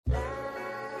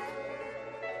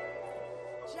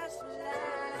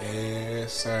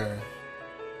Yes, sir.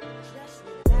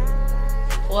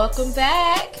 Welcome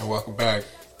back. And welcome back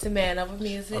to Man Over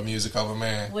Music. A Music Over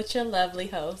Man. With your lovely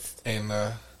host. And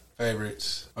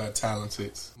favorites, but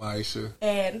talented, Maisha.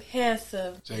 And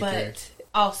handsome, JK. but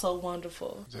also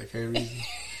wonderful. JK Reezy.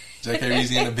 JK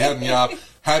Reezy in the building, y'all.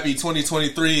 Happy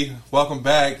 2023. Welcome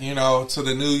back, to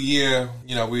the new year.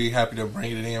 We're happy to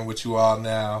bring it in with you all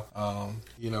now.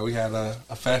 We had a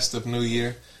festive new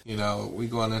year. We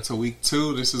going into week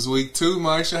 2. This is week 2.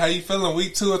 Maisha, how you feeling?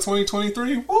 Week 2 of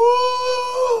 2023.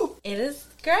 Woo! It is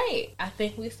great. I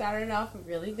think we started off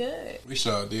really good. We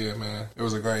sure did, man. It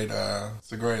was a great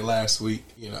last week,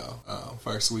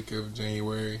 first week of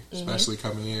January, especially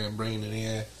coming in, bringing it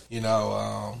in.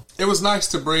 It was nice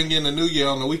to bring in the new year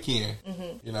on the weekend.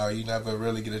 Mm-hmm. You never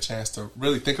really get a chance to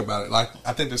really think about it. Like,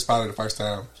 I think this is probably the first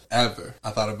time ever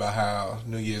I thought about how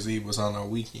New Year's Eve was on a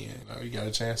weekend. You got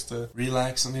a chance to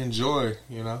relax and enjoy,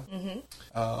 Mm-hmm.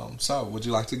 So, would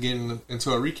you like to get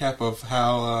into a recap of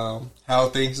how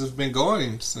things have been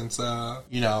going since,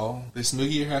 this new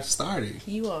year has started?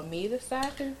 You want me to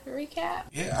start the recap?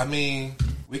 Yeah, I mean,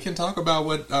 we can talk about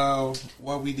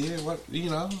what we did.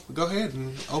 Go ahead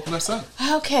and open us up.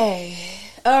 Okay.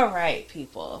 All right,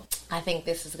 people. I think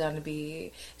this is going to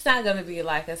be, it's not going to be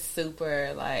like a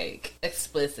super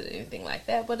explicit or anything like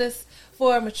that, but it's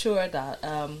for a mature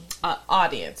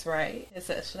audience, right?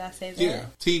 Should I say that? Yeah,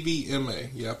 TVMA.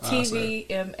 Yep.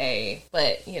 TVMA,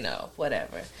 but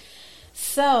whatever.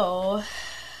 So,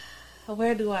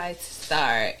 where do I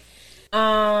start?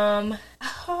 I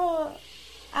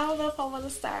don't know if I want to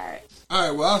start. All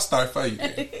right, well, I'll start for you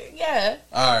then. Yeah.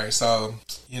 All right, so,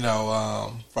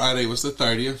 Friday was the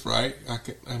 30th, right?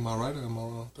 Am I right or am I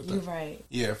wrong? You're right.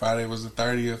 Yeah, Friday was the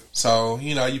 30th. So,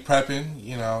 you prepping,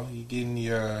 you getting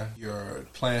your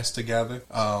plans together.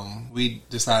 We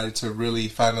decided to really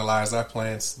finalize our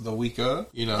plans the week of.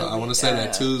 I want to say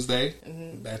that Tuesday.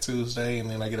 Mm-hmm. That Tuesday, and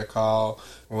then I get a call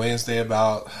Wednesday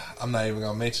about, I'm not even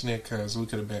going to mention it because we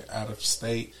could have been out of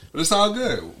state. But it's all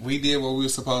good. We did what we were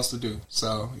supposed to do.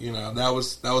 So, that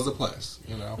was a plus,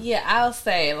 Yeah, I'll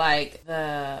say,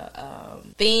 the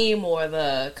theme or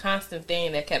the constant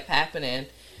thing that kept happening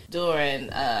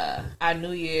during our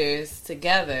New Year's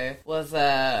together was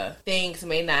things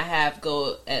may not have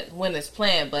go at when it's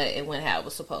planned, but it went how it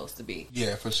was supposed to be.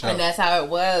 Yeah, for sure. And that's how it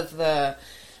was the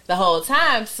whole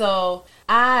time. So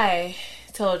I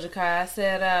told Jakar, I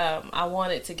said I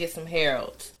wanted to get some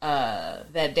Harold's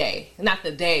that day. Not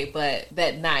the day, but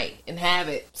that night, and have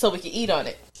it so we could eat on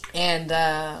it. And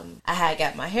I had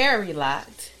got my hair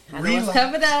relocked. I know it's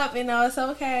coming up, it's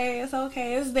okay.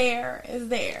 It's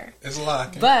there. It's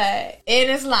locking. But it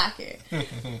is locking.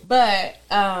 But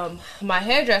my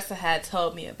hairdresser had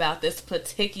told me about this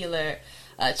particular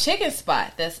chicken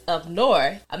spot that's up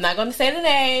north. I'm not going to say the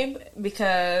name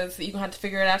because you're going to have to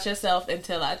figure it out yourself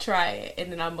until I try it. And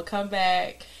then I'm going to come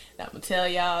back and I'm going to tell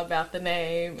y'all about the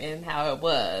name and how it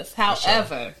was.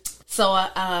 However,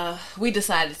 so we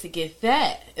decided to get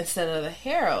that instead of the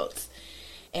Harold's.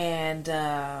 And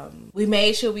we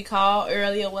made sure we called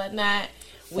early or whatnot.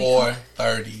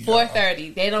 4:30.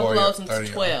 4:30. They don't close until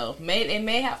 12. It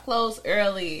may have closed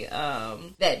early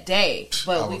that day,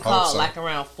 but we called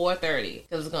around 4:30 because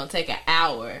it was going to take an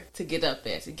hour to get up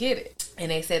there to get it. And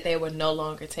they said they were no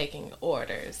longer taking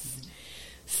orders.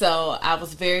 So I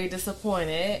was very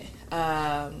disappointed.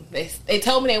 They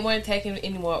told me they weren't taking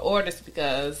any more orders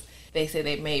because they said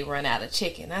they may run out of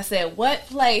chicken. I said, what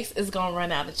place is going to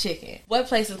run out of chicken? What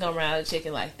place is going to run out of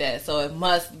chicken like that? So it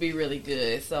must be really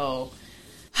good. So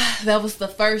that was the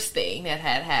first thing that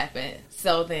had happened.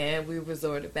 So then we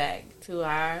resorted back to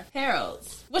our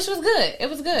Harold's, which was good. It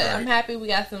was good. Right. I'm happy we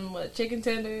got some chicken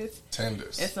tenders. And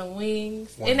some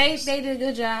wings. And they did a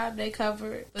good job. They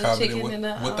covered the chicken with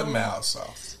the mild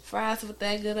sauce. Fries with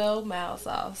that good old mild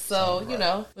sauce. So,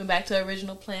 went back to the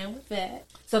original plan with that.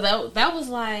 So that was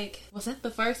was that the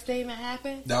first thing that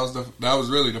happened? That was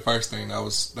really the first thing. That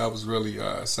was really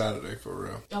Saturday for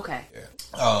real. Okay.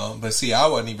 Yeah. But see, I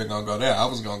wasn't even gonna go there. I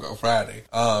was gonna go Friday.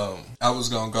 I was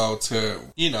gonna go to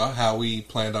how we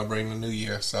planned on bringing the new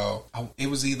year. So it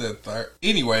was either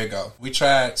anyway. We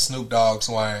tried Snoop Dogg's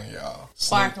wine, y'all.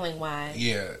 Sparkling wine.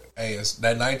 Yeah. Hey, it's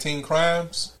that 19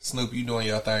 Crimes. Snoop, you doing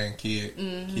your thing, kid.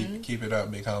 Mm-hmm. Keep it up,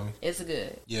 big homie. It's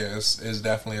good. Yeah, it's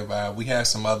definitely a vibe. We had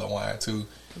some other wine too.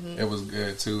 It was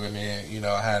good too. And then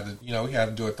I had to we had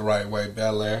to do it the right way.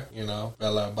 Bel Air,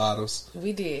 Bel Air bottles.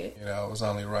 We did. It was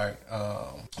only right.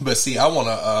 But see, I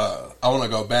wanna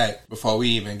go back before we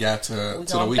even got to the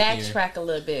weekend. We're gonna backtrack a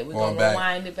little bit. We're gonna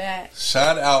rewind it back.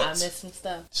 Shout out. I missed some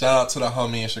stuff. Shout out to the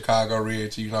homie in Chicago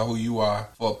Ridge. You know who you are,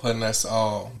 for putting us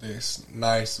on this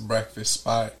nice breakfast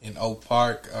spot in Oak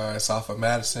Park. It's off of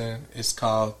Madison. Is it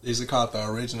called the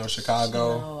Original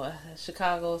Chicago? No,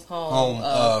 Chicago's home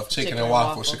of chicken and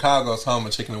waffle. Chicago's home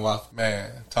of chicken and waffle. Man,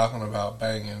 talking about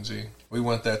banging, G. We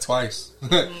went there twice.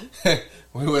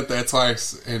 We went there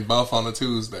twice, and both on a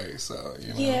Tuesday. So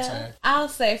you know what I'm saying. I'll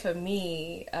say for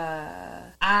me,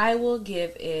 I will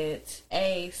give it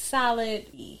a solid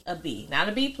B, not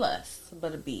a B plus,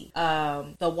 but a B.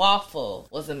 The waffle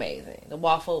was amazing. The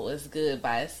waffle was good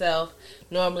by itself.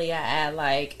 Normally, I add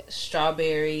like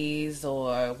strawberries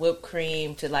or whipped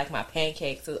cream to like my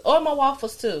pancakes or my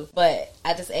waffles too. But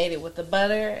I just ate it with the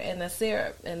butter and the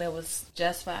syrup, and it was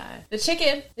just fine. The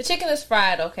chicken is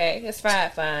fried. Okay, it's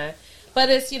fried fine. But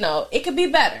it's, it could be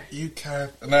better.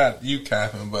 Not you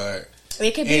capping, but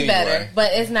it could be better.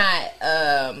 But it's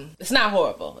not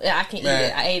horrible. I can eat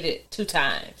it. I ate it 2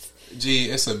 times. Gee,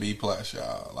 it's a B plus,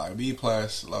 y'all. Like B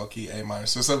plus, low key A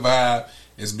minus. It's a vibe.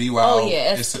 It's BYO. Oh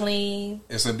yeah, it's clean.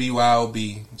 It's a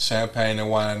BYOB, champagne and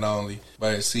wine only.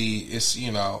 But see, it's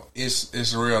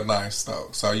it's real nice though.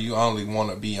 So you only want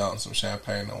to be on some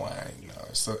champagne and wine.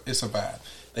 It's a vibe.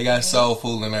 They got soul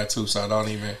food in there too, so don't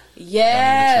even.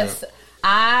 Yes.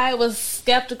 I was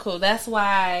skeptical. That's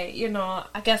why,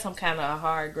 I guess I'm kind of a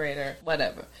hard grader,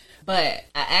 whatever. But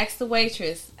I asked the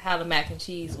waitress how the mac and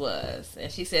cheese was,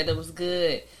 and she said it was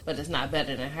good, but it's not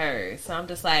better than hers. So I'm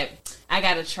just like, I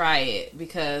gotta try it,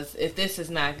 because if this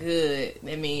is not good,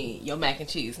 I mean, your mac and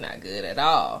cheese is not good at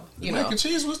all. Mac and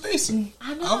cheese was decent.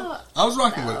 I know. I was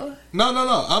rocking with it. No.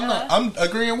 I'm not. I'm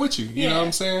agreeing with you. You know what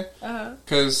I'm saying?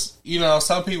 Because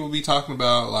some people be talking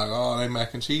about like, oh, that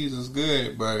mac and cheese is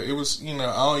good, but it was, I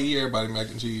don't eat everybody mac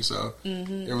and cheese, so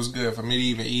it was good for me to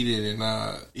even eat it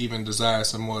and even desire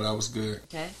some more. That was good.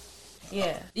 Okay.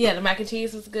 Yeah, the mac and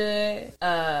cheese was good.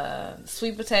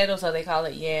 Sweet potatoes, or they call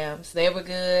it yams, they were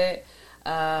good.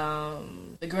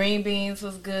 The green beans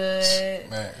was good.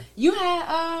 Man, you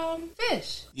had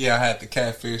fish. Yeah, I had the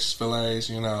catfish fillets.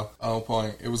 On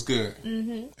point. It was good.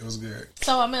 It was good.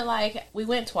 So I mean, like, we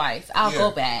went twice. I'll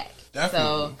go back. Definitely.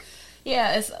 So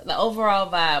yeah, the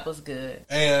overall vibe was good.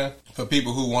 And for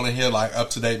people who want to hear like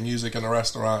up to date music in a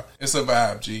restaurant, it's a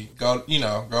vibe. G, go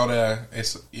there.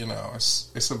 It's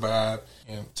it's a vibe.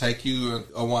 And take you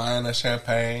a wine, a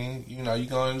champagne. You're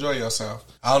gonna enjoy yourself.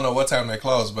 I don't know what time they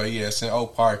close, but yeah, it's in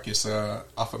Oak Park. It's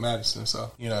off of Madison,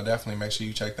 so definitely make sure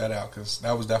you check that out, because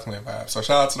that was definitely a vibe. So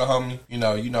shout out to the homie. You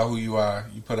know who you are.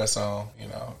 You put us on.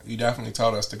 You definitely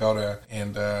told us to go there,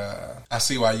 and I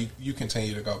see why you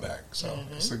continue to go back. So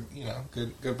it's a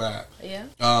good vibe. Yeah.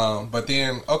 But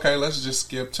then let's just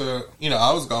skip to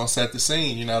I was gonna set the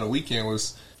scene. The weekend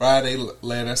was Friday,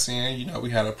 let us in. We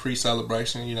had a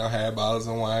pre-celebration. Had bottles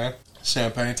of wine,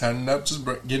 champagne, turning up, just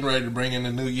getting ready to bring in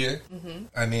the new year.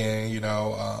 And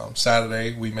then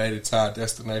Saturday we made it to our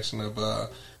destination of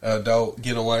adult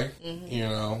getaway.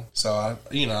 So I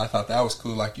thought that was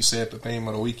cool. Like you said, the theme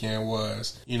of the weekend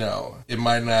was it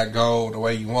might not go the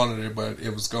way you wanted it, but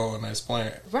it was going as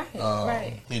planned.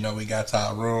 Right. We got to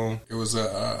our room. It was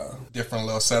a different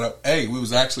little setup. Hey, we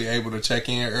was actually able to check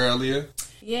in earlier.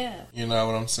 Yeah. You know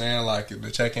what I'm saying? Like,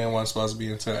 the check-in wasn't supposed to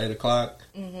be until 8 o'clock.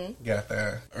 Got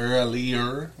there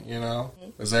earlier,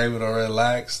 Was able to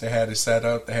relax. They had it set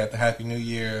up. They had the Happy New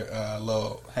Year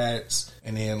little hats.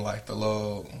 And then, like, the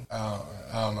little, I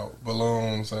don't know,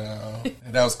 balloons. That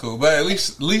was cool. But at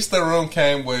least the room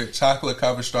came with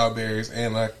chocolate-covered strawberries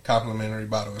and a complimentary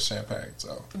bottle of champagne.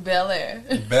 So Bel Air.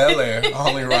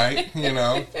 Only right,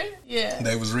 Yeah.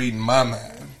 They was reading my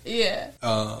mind. Yeah.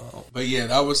 But yeah,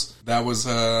 that was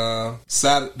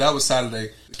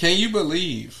Saturday. Can you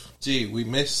believe? Gee, we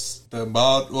missed the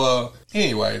ball. Well,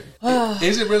 anyway,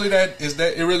 is it really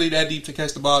that deep to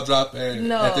catch the ball drop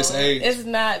at this age? It's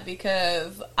not,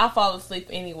 because I fall asleep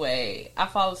anyway. I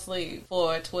fall asleep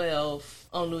for 12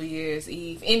 on New Year's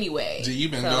Eve anyway. Gee, you've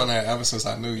been doing that ever since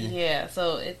I knew you. Yeah,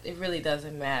 so it really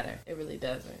doesn't matter. It really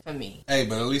doesn't for me. Hey,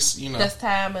 but at least this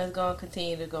time is going to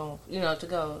continue to go. To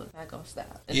go. Not going to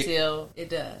stop until it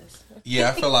does. Yeah,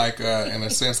 I feel like in a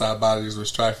sense our bodies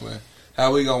was trifling.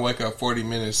 How we gonna wake up 40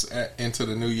 minutes into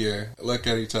the new year, look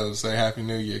at each other, say Happy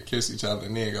New Year, kiss each other,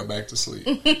 and then go back to sleep?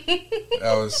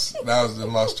 That was the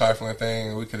most trifling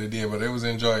thing we could have did, but it was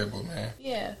enjoyable, man.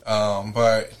 Yeah.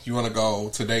 But you want to go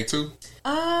to day 2?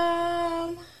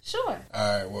 Sure.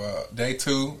 All right. Well, day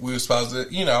 2, we were supposed to,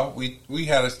 we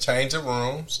had a change of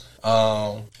rooms.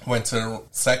 Went to the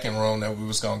second room that we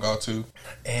was gonna go to,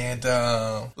 and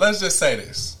let's just say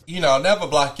this: never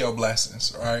block your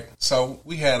blessings, right? So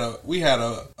we had a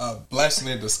blessing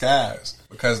in disguise,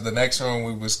 because the next room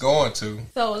we was going to.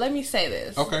 So let me say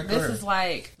this. Okay, this is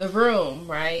like the room,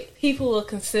 right? People will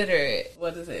consider it.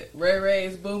 What is it? Ray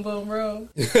Ray's boom boom room.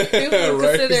 People will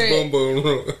consider it boom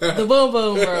room. The boom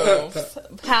boom room.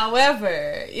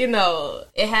 However,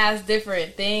 it has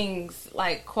different things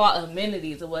like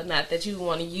amenities and whatnot that you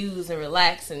want to use and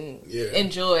relax and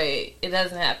enjoy. It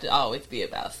doesn't have to always be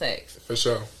about sex. For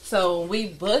sure. So when we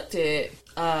booked it,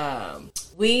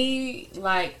 we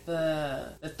like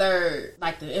the third,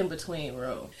 like the in-between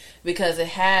room, because it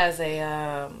has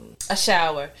a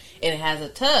shower and it has a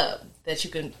tub that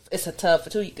it's a tub for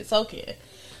 2 you can soak in.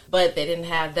 But they didn't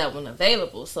have that one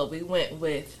available, so we went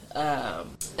with a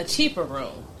cheaper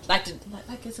room. Is it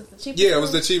the cheapest room? Yeah, it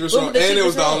was the cheapest room, and it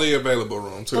was the only available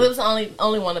room, too. Well, it was the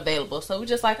only one available, so we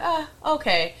just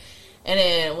okay. And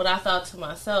then what I thought to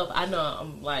myself, I know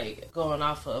I'm like going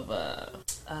off of the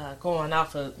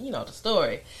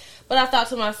story, but I thought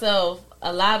to myself,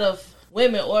 a lot of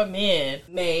women or men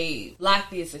may like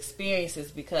these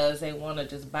experiences because they want to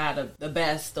just buy the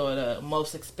best or the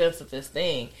most expensivest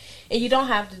thing, and you don't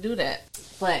have to do that.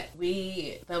 But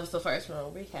that was the first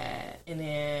room we had, and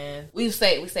then we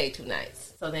stayed 2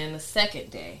 nights. So then the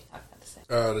second day,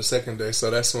 the second day,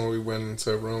 so that's when we went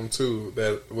into room 2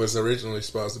 that was originally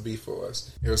supposed to be for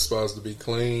us. It was supposed to be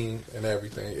clean and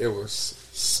everything. It was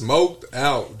smoked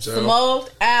out, Joe.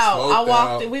 Smoked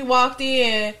out. We walked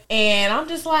in, and I'm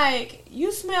just like, do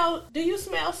you smell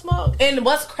smoke? And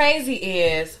what's crazy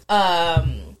is,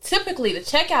 typically the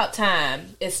checkout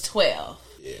time is 12.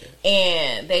 Yeah.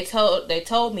 And they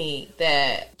told me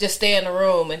that just stay in the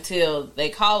room until they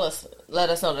call us,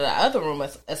 let us know that the other room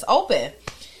is open.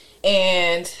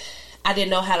 And I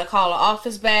didn't know how to call the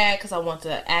office back because I wanted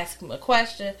to ask him a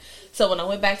question. So when I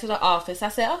went back to the office, I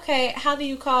said, okay, how do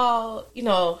you call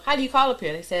up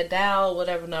here? They said, dial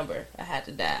whatever number I had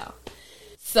to dial.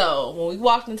 So when we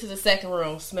walked into the second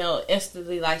room, smelled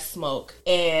instantly like smoke,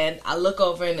 and I look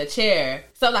over in the chair.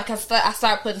 So I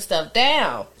start putting stuff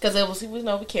down because it was we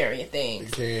carrying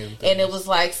things, and it was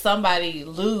like somebody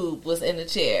lube was in the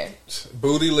chair.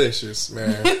 Bootylicious,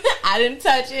 man. I didn't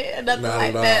touch it or nothing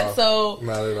like that. So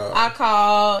not at all. I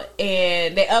called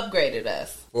and they upgraded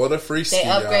us. Well, the free ski, they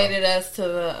upgraded us to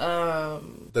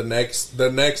the next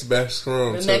best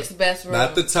room. The next best room,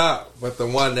 not the top, but the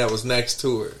one that was next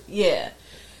to it. Yeah.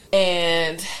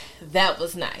 And that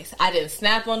was nice. I didn't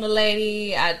snap on the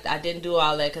lady. I didn't do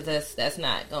all that because that's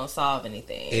not going to solve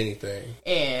anything.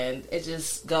 And it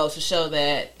just goes to show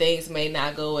that things may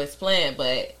not go as planned,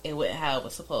 but it went how it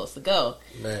was supposed to go.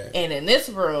 Man. And in this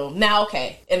room,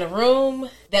 in the room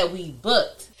that we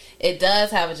booked, it does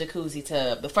have a jacuzzi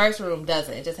tub. The first room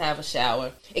doesn't. It just have a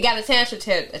shower. It got a tantra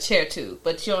chair too,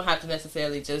 but you don't have to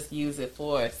necessarily just use it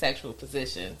for sexual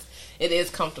positions. It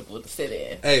is comfortable to sit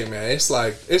in. Hey man, it's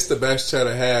the best chair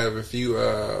to have if you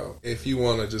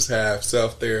want to just have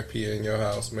self-therapy in your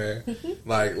house, man.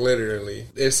 Like literally,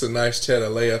 it's a nice chair to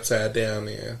lay upside down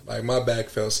in. Like my back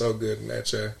felt so good in that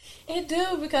chair. It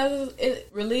do, because it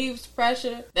relieves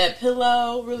pressure. That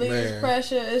pillow relieves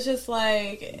pressure. It's just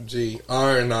like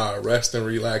R&R, rest and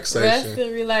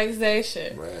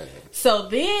relaxation. Man. So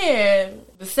then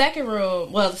the second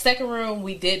room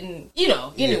we didn't,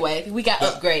 anyway, we got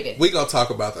upgraded. We gonna talk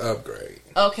about the upgrade.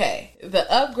 Okay,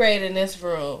 the upgrade in this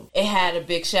room, it had a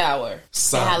big shower.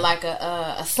 Sauna. It had like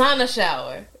a sauna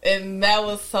shower, and that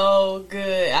was so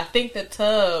good. I think the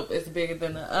tub is bigger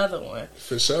than the other one.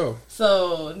 For sure.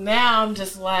 So now I'm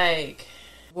just like,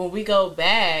 when we go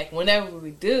back, whenever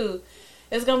we do,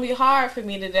 it's going to be hard for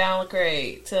me to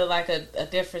downgrade to like a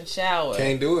different shower.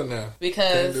 Can't do it now.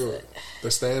 Because can't do it.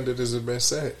 The standard has been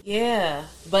set. Yeah.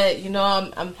 But,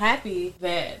 I'm happy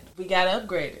that we got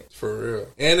upgraded. For real.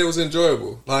 And it was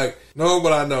enjoyable. Like, knowing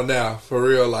what I know now, for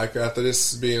real, like after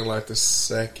this being like the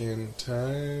second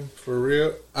time, for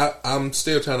real, I'm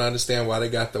still trying to understand why they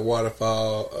got the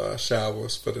waterfall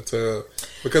showers for the tub.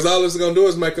 Because all it's going to do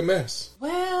is make a mess.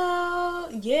 Well,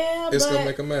 yeah, it's going to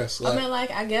make a mess.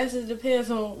 I guess it depends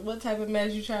on what type of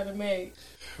mess you're trying to make.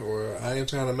 Well, I ain't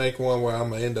trying to make one where I'm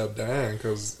going to end up dying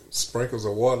because sprinkles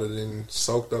of water then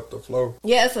soaked up the floor.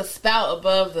 Yeah, it's a spout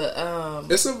above the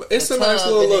It's a nice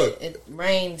little look. It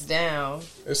rains down.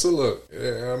 It's a look.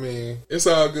 Yeah, I mean, it's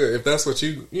all good. If that's what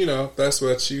if that's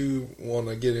what you want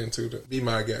to get into, be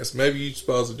my guest. Maybe you're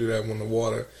supposed to do that when the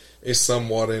water it's some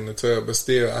water in the tub, but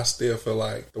still, I still feel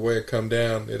like the way it come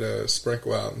down, it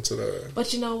sprinkle out into the.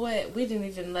 But you know what? We didn't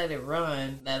even let it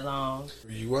run that long.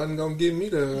 You wasn't gonna get me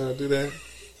to do that.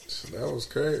 That was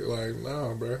crazy. Like,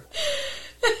 nah, bro.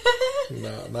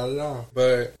 No, not at all.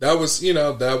 But that was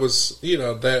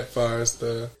that far as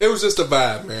it was just a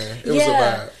vibe, man. It was a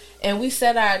vibe. And we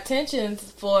set our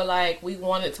intentions for, like, we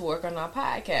wanted to work on our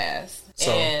podcast.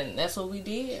 So, and that's what we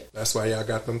did. That's why y'all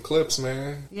got them clips,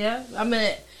 man. Yeah. I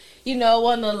mean, it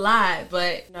wasn't a lot,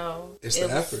 but it's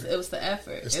the effort. It was the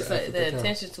effort. It's the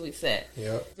intentions we set.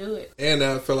 Yeah. Do it. And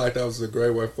I feel like that was a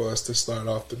great way for us to start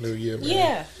off the new year, man.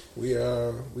 Yeah.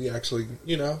 We actually,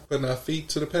 putting our feet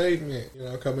to the pavement,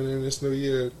 coming in this new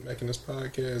year, making this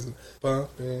podcast,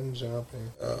 bumping,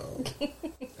 jumping.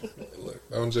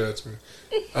 Look, don't judge me.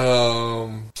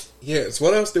 So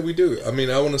what else did we do? I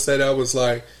mean, I want to say that was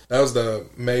the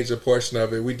major portion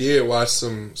of it. We did watch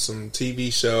some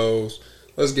TV shows.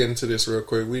 Let's get into this real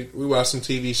quick. We watched some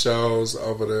TV shows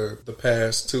over the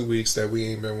past 2 weeks that we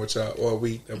ain't been with y'all, or a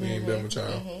week that we ain't been with y'all.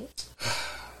 Mm-hmm.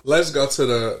 Let's go to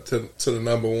the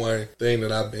number one thing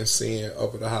that I've been seeing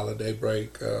over the holiday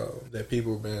break that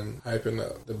people have been hyping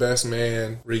up. The Best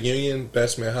Man reunion,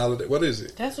 Best Man holiday. What is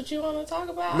it? That's what you want to talk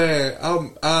about? Man,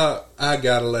 I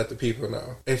gotta let the people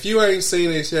know. If you ain't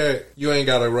seen it yet, you ain't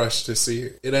gotta rush to see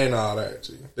it. It ain't all that,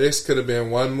 G. This could have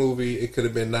been one movie. It could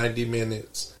have been 90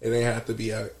 minutes. It ain't have to be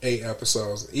 8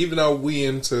 episodes. Even though we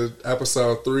into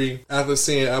episode 3, after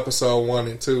seeing episode 1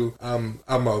 and 2,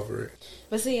 I'm over it.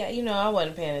 But see, I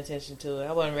wasn't paying attention to it.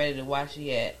 I wasn't ready to watch it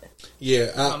yet.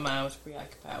 Yeah. My mind was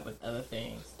preoccupied with other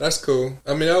things. That's cool.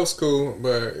 I mean, that was cool,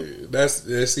 but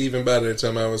it's even better that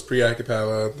your mind was preoccupied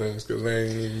with other things because they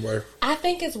ain't even worth it. I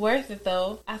think it's worth it,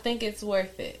 though. I think it's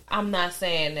worth it. I'm not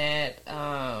saying that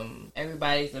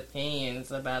everybody's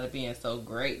opinions about it being so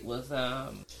great was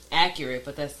accurate,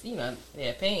 but that's,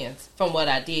 their opinions from what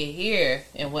I did hear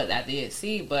and what I did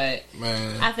see. But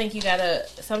man, I think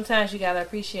sometimes you gotta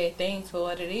appreciate things for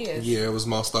what it is. Yeah, it was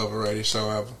most overrated show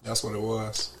ever. That's what it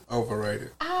was. Overrated.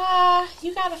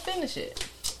 You gotta finish it.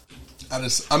 I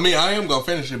am gonna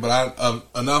finish it, but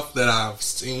enough that I've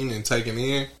seen and taken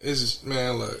in. It's just,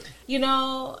 man, look.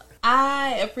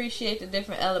 I appreciate the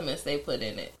different elements they put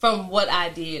in it. From what I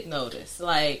did notice,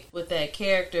 like with that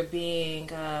character being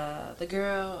the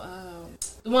girl,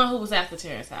 the one who was after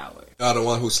Terrence Howard. The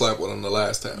one who slept with him the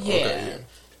last time. Yeah. Okay,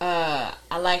 yeah.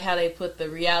 I like how they put the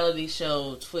reality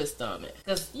show twist on it.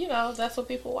 Because, that's what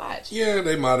people watch. Yeah,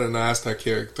 they modernized her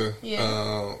character.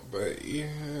 Yeah. But, yeah.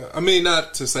 I mean,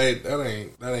 not to say that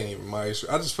ain't even my issue.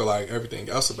 I just feel like everything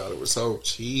else about it was so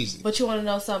cheesy. But you want to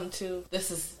know something, too?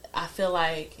 I feel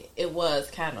like it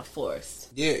was kind of forced.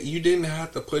 Yeah, you didn't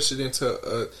have to push it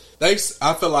into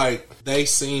I feel like they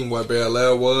seen what Bel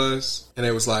Air was, and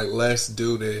it was like, let's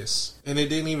do this. And it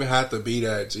didn't even have to be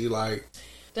that, G. Like,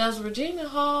 does Regina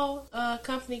Hall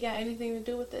company got anything to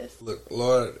do with this? Look,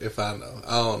 Lord, if I know.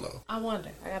 I don't know. I wonder.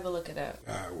 I got to look it up.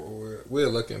 All right, well,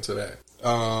 we'll look into that.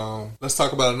 Let's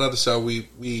talk about another show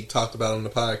we talked about on the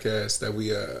podcast that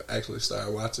we actually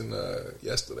started watching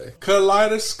yesterday.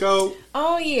 Kaleidoscope.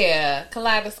 Oh, yeah.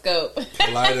 Kaleidoscope.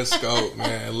 Kaleidoscope,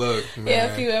 man. Look, man. Yeah,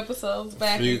 a few episodes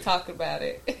back we talked about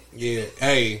it. Yeah.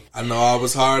 Hey, I know I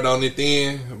was hard on it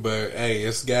then, but hey,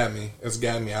 it's got me.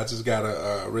 I just got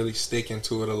to really stick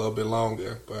into it a little bit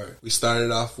longer. But we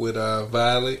started off with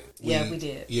Violet. We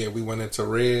did. Yeah, we went into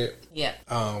Red. Yeah.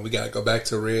 We got to go back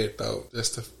to Red, though,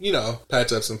 just to,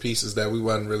 patch up some pieces that we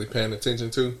wasn't really paying attention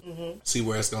to. Mm-hmm. See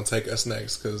where it's going to take us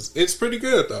next, because it's pretty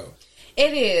good, though.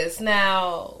 It is.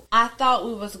 Now, I thought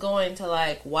we was going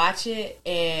to, watch it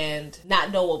and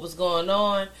not know what was going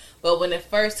on, but when it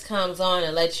first comes on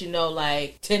and lets you know,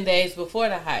 10 days before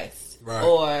the heist. Right.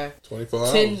 Or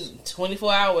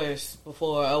 24 hours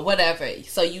before, or whatever.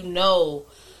 So you know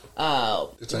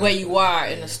where you are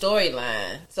in the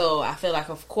storyline. So I feel like,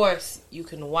 of course, you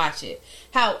can watch it.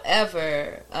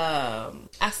 However,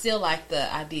 I still like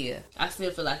the idea. I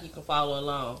still feel like you can follow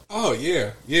along. Oh,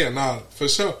 yeah. Yeah, nah, for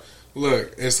sure.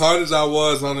 Look, as hard as I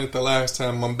was on it the last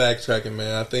time, I'm backtracking,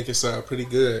 man. I think it's pretty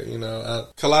good,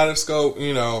 Kaleidoscope,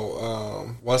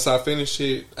 once I finish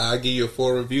it, I'll give you a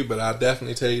full review, but I'll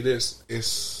definitely tell you this.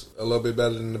 It's a little bit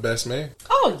better than The Best Man.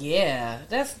 Oh, yeah.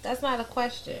 That's not a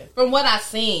question. From what I've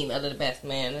seen of The Best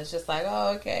Man, it's just like,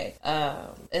 oh, okay. I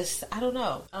don't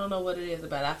know. I don't know what it is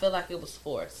about it. I feel like it was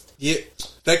forced. Yeah.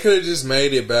 They could have just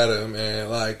made it better, man.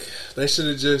 Like, they should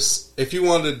have just... If you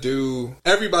want to do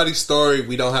everybody's story,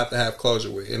 we don't have to have closure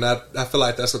with. And I feel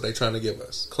like that's what they're trying to give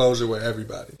us. Closure with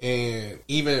everybody. And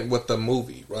even with the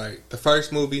movie, right? The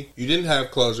first movie, you didn't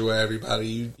have closure with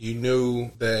everybody. You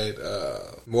knew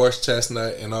that Morris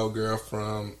Chestnut and old girl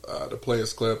from the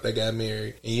Players Club, they got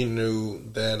married. And you knew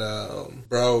that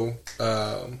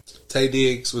Taye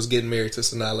Diggs was getting married to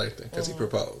Sanaa Lathan because he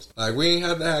proposed. Like, we ain't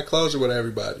have to have closure with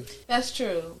everybody. That's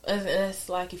true. It's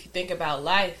like, if you think about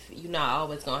life, you're not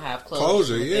always going to have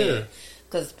closure, yeah.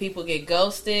 Because people get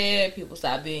ghosted, people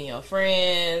stop being your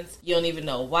friends, you don't even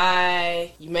know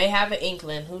why. You may have an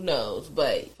inkling, who knows,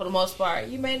 but for the most part,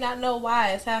 you may not know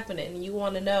why it's happening, and you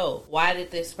want to know, why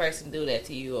did this person do that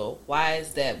to you, or why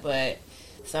is that? But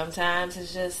sometimes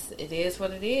it's just, it is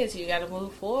what it is. You got to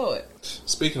move forward.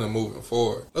 Speaking of moving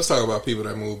forward, let's talk about people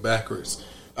that move backwards.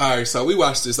 All right, so we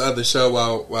watched this other show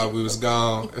while we was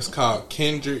gone. It's called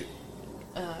Kindred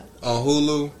on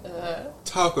Hulu.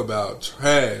 Talk about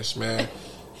trash, man.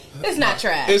 It's not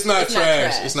trash. It's not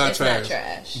trash. It's not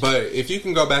trash. But if you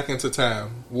can go back into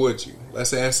time, would you?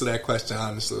 Let's answer that question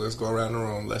honestly. Let's go around the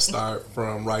room. Let's start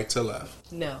from right to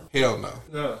left. No. Hell no.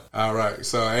 No. All right.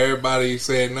 So everybody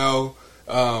said no.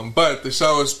 But the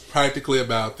show is practically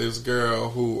about this girl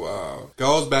who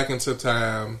goes back into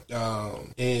time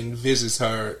and visits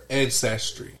her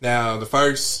ancestry. Now, the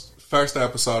first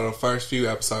episode, or the first few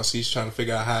episodes, she's trying to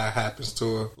figure out how it happens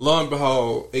to her. Lo and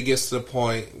behold, it gets to the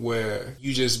point where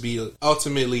you just be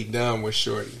ultimately done with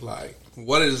Shorty. Like,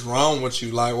 what is wrong with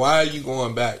you? Like, why are you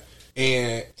going back?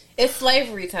 And it's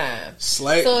slavery time. So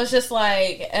it's just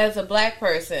like, as a black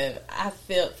person, I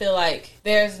feel like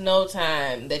there's no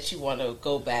time that you want to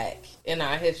go back in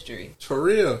our history. For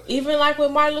real. Even like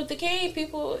with Martin Luther King,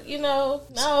 people,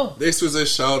 no. This was a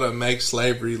show that makes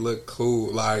slavery look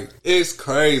cool. Like, it's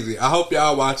crazy. I hope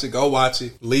y'all watch it. Go watch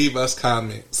it. Leave us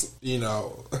comments.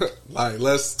 Like,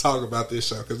 let's talk about this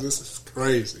show, because this is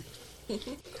crazy.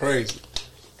 Crazy.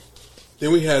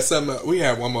 Then we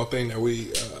had one more thing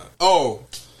that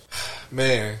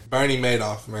man, Bernie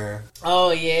Madoff, man.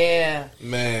 Oh, yeah.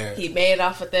 Man. He made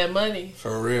off with that money.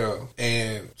 For real.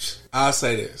 And I'll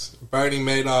say this. Bernie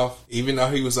Madoff, even though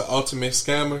he was an ultimate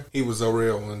scammer, he was a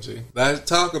real one, G. Let's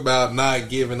talk about not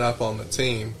giving up on the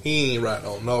team. He ain't right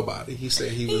on nobody. He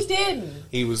said he didn't.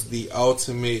 He was the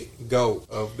ultimate GOAT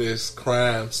of this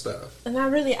crime stuff. And I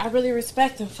really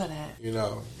respect him for that.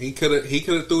 He could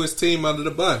have threw his team under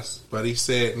the bus, but he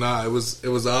said, nah, it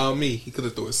was all me. He could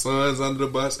have threw his sons under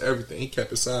the bus, everything. He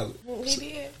kept it silent. He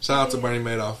did. Shout out to Bernie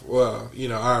Madoff. Well,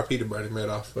 R.I.P. to Bernie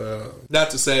Madoff. Not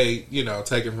to say,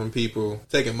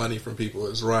 taking money from people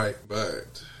is right,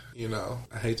 but,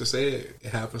 I hate to say it. It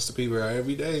happens to people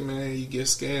every day, man. You get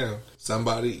scammed.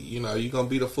 Somebody, you're going to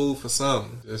be the fool for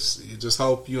something. Just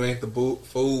hope you ain't the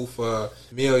fool for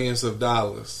millions of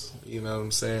dollars. You know what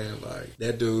I'm saying? Like,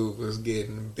 that dude was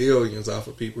getting billions off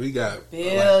of people. He got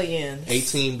billions. Like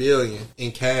 $18 billion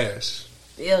in cash.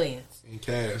 Billions. In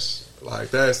cash.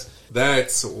 Like,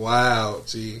 that's wild,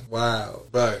 G. Wild.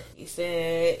 But he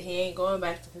said he ain't going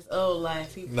back to his old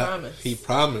life. He promised. He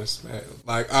promised, man.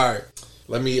 Like, all right.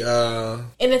 Let me,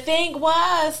 And the thing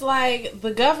was, like,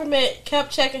 the government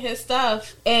kept checking his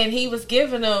stuff, and he was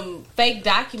giving them fake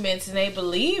documents, and they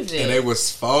believed it. And they was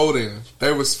folding.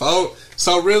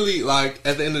 So really, like,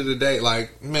 at the end of the day,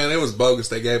 like, man, it was bogus.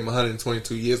 They gave him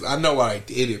 122 years. I know why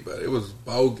they did it, but it was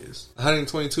bogus.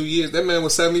 122 years. That man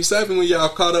was 77 when y'all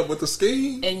caught up with the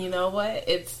scheme. And you know what?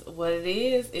 What it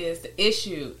is the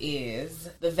issue is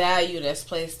the value that's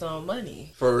placed on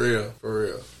money. For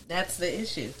real. That's the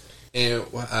issue. And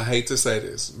I hate to say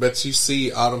this, but you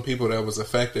see all them people that was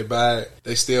affected by it,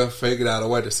 they still figured out a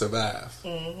way to survive.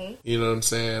 Mm-hmm. You know what I'm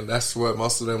saying? That's what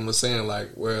most of them were saying,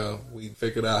 like, well, we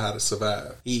figured out how to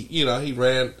survive. He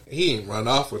didn't run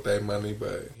off with that money,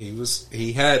 but he was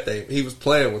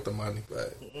playing with the money,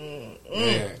 but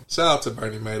man, shout out to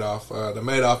Bernie Madoff. The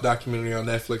Madoff documentary on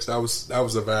Netflix, that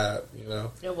was a vibe,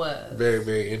 It was. Very,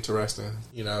 very interesting.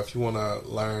 If you want to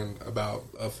learn about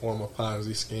a form of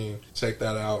Ponzi scheme, check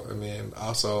that out. And then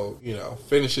also,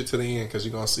 finish it to the end, because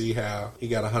you're going to see how he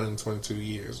got 122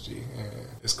 years, G. And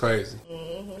it's crazy.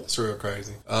 Mm-hmm. It's real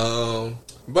crazy.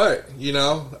 But,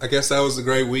 I guess that was a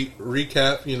great week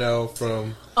recap,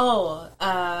 from...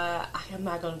 I'm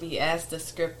not going to be as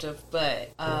descriptive,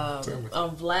 but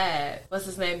Vlad, what's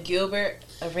his name? Gilbert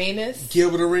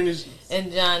Arenas.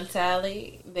 And John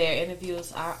Talley. Their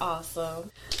interviews are awesome.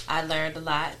 I learned a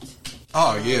lot.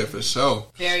 Oh, yeah, for sure.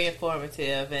 Very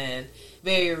informative and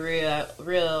very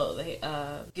real.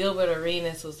 Gilbert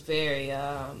Arenas was very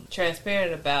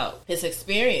transparent about his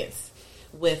experience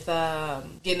with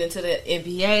getting into the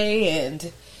NBA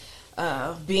and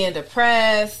being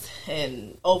depressed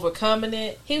and overcoming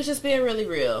it. He was just being really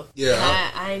real. Yeah,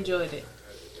 and I enjoyed it.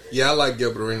 Yeah, I like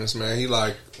Gilbert Arenas, man. He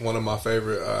like one of my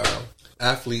favorite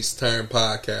athletes turned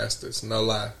podcasters. No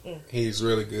lie, he's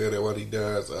really good at what he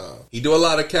does. He do a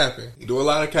lot of capping.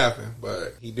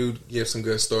 But he do give some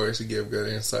good stories. He give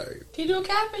good insight. He do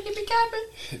capping. He be capping.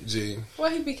 G.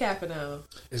 What he be capping on?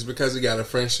 It's because he got a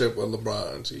friendship with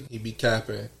LeBron. G. He be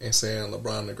capping and saying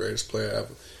LeBron the greatest player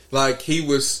ever. Like he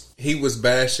was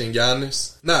bashing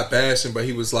Giannis. Not bashing, but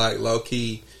he was like low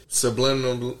key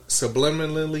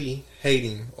subliminally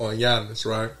hating on Giannis,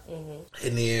 right? Mm-hmm.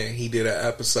 And then he did an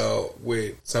episode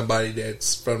with somebody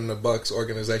that's from the Bucks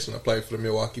organization that played for the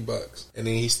Milwaukee Bucks. And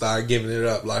then he started giving it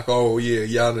up like, oh yeah,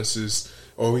 Giannis is,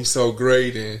 oh he's so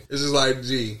great. And it's just like,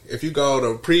 gee, if you go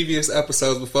to previous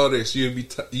episodes before this, you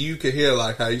could hear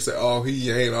like how you say, oh he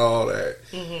ain't all that.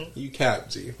 Mm-hmm. You cap,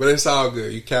 G. But it's all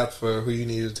good. You cap for who you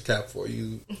needed to cap for.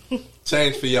 You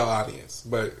change for your audience.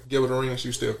 But Gilbert Arenas,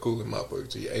 you still cool him up with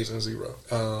G, Agent Zero.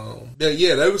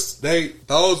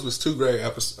 Those was two great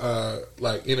episodes,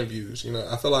 like interviews. You know,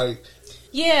 I feel like.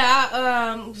 Yeah,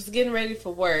 I was getting ready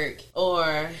for work,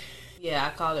 I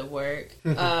call it work.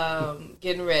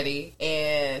 Getting ready,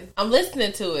 and I'm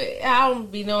listening to it. I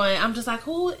don't be knowing. I'm just like,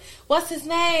 what's his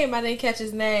name? I didn't catch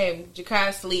his name.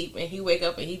 Jakar sleep, and he wake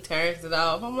up and he turns it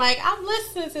off. I'm like, I'm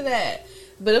listening to that,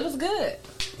 but it was good.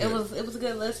 It was a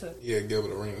good listen. Yeah,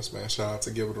 Gilbert Arenas, man. Shout out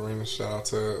to Gilbert Arenas. Shout out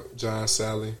to John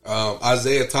Sally.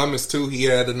 Isaiah Thomas too. He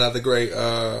had another great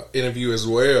interview as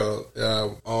well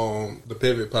on the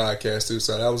Pivot podcast too.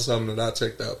 So that was something that I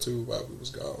checked out too while we was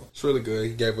gone. It's really good.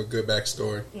 He gave a good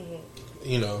backstory. Mm-hmm.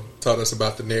 You know, taught us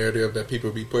about the narrative that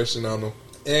people be pushing on them.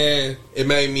 And it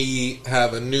made me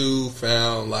have a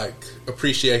newfound like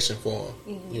appreciation for him.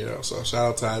 Mm-hmm. You know, so shout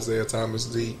out to Isaiah Thomas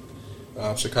D,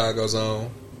 Chicago's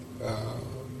own.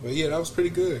 But yeah, that was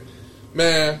pretty good.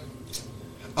 Man,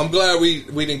 I'm glad we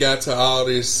didn't got to all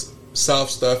this soft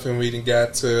stuff and we didn't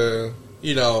got to,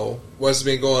 you know, what's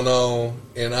been going on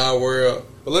in our world.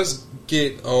 But let's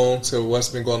get on to what's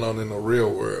been going on in the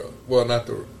real world. Well,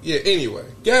 anyway.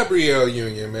 Gabrielle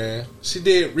Union, man. She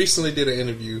recently did an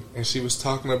interview and she was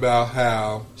talking about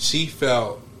how she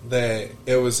felt that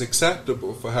it was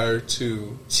acceptable for her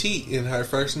to cheat in her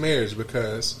first marriage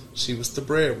because she was the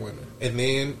breadwinner. And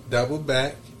then doubled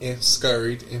back and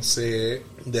scurried and said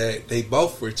that they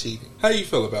both were cheating. How do you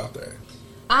feel about that?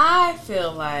 I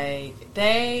feel like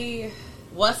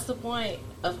what's the point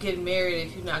of getting married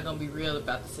if you're not going to be real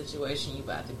about the situation you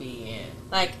about to be in?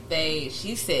 Like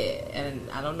she said,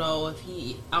 and I don't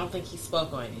think he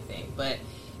spoke on anything, but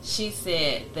she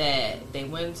said that they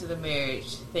went into the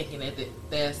marriage thinking that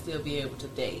they'll still be able to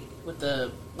date with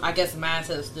the, I guess,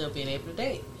 mindset of still being able to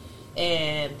date.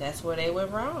 And that's where they went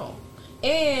wrong.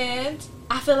 And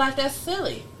I feel like that's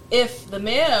silly. If the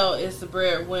male is the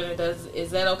breadwinner, is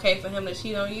that okay for him to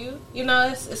cheat on you? You know,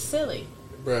 it's silly.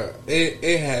 Bruh,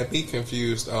 it had me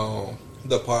confused on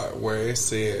the part where it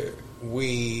said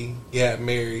we got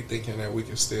married thinking that we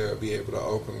could still be able to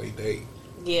openly date.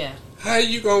 Yeah. How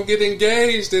you gonna get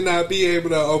engaged and not be able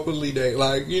to openly date?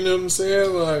 Like, you know what I'm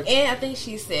saying? Like, and I think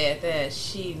she said that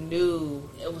she knew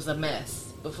it was a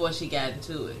mess before she got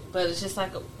into it. But it's just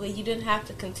like, well, you didn't have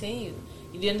to continue.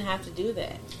 You didn't have to do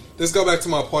that. Let's go back to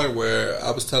my point where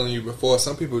I was telling you before,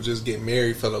 some people just get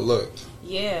married for the look.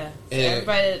 Yeah. So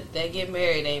everybody that get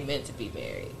married ain't meant to be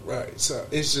married. Right. So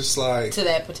it's just like, to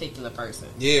that particular person.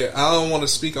 Yeah. I don't want to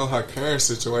speak on her current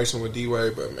situation with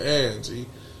D-Wade, but man, G,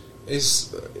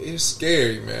 it's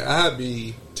scary, man. I'd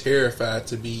be terrified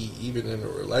to be even in a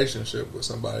relationship with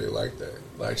somebody like that.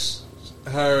 Like,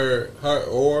 her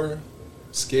aura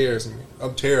scares me.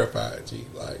 I'm terrified, G.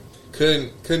 Like,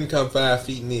 couldn't come 5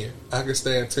 feet near. I could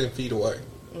stand 10 feet away.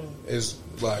 It's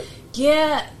like,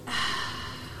 yeah.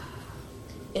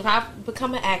 If I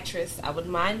become an actress, I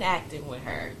wouldn't mind acting with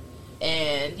her.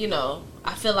 And, you know,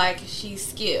 I feel like she's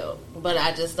skilled, but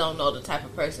I just don't know the type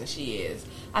of person she is.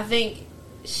 I think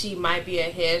she might be a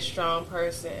headstrong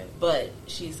person, but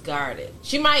she's guarded.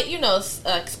 She might, you know,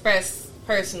 express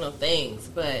personal things,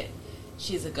 but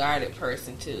she's a guarded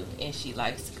person too, and she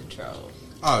likes to control.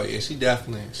 Oh yeah, she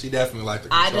definitely likes to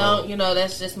control. I don't, you know,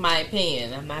 that's just my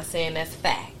opinion. I'm not saying that's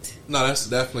fact. No, that's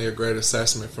definitely a great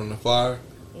assessment from the flyer.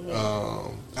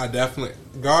 Mm-hmm. I definitely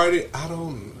guarded. I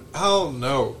don't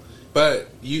know, but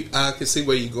I can see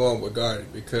where you're going with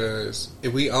guarded, because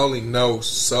if we only know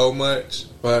so much,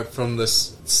 but from the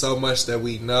so much that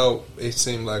we know, it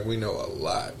seems like we know a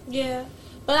lot. Yeah,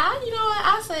 but you know what?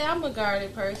 I say I'm a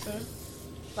guarded person.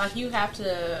 Like, you have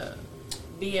to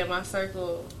be in my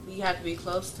circle, you have to be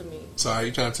close to me. So are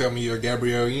you trying to tell me you're a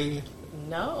Gabrielle Union?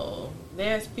 No.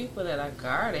 There's people that are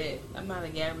guarded. I'm not a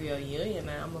Gabrielle Union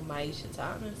now. I'm a Maisha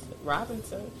Thomas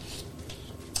Robinson.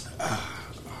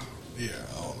 Yeah,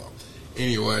 I don't know.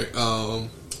 Anyway,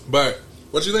 but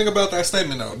what you think about that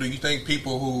statement, though? Do you think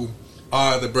people who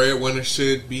are the breadwinners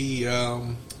should be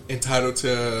entitled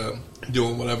to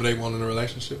doing whatever they want in a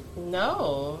relationship?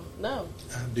 No.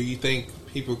 Do you think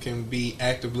people can be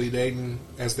actively dating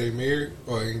as they married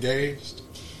or engaged?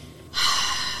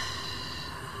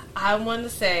 I want to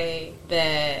say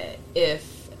that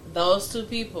if those two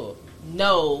people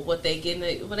know what they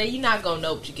getting, well, you're not gonna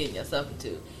know what you're getting yourself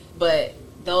into, but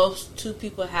those two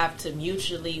people have to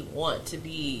mutually want to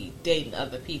be dating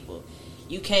other people.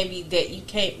 You can't be that. You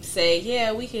can't say,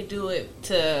 yeah, we can do it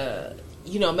to,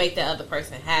 make the other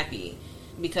person happy,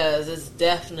 because it's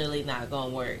definitely not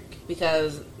gonna work,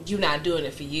 because you're not doing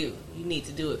it for you. You need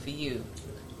to do it for you.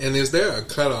 And is there a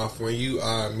cutoff when you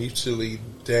are mutually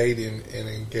dating and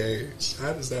engaged?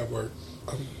 How does that work?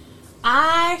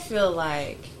 I feel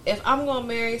like if I'm going to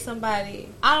marry somebody,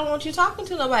 I don't want you talking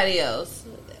to nobody else.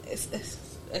 It's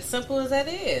as simple as that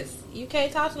is. You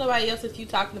can't talk to nobody else if you're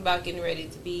talking about getting ready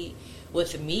to be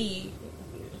with me.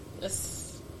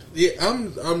 Yeah,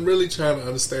 I'm really trying to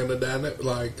understand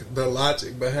the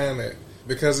logic behind it.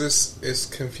 Because it's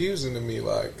confusing to me,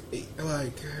 like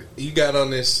you got on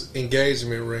this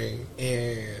engagement ring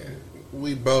and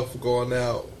we both going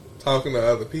out talking to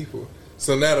other people.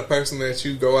 So now the person that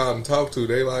you go out and talk to,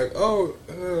 they like, oh,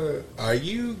 are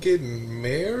you getting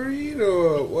married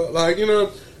or what?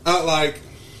 I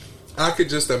could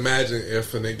just imagine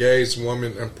if an engaged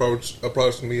woman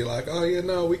approached me like, oh yeah,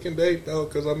 no, we can date though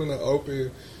because I'm in an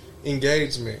open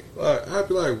engagement. Like I'd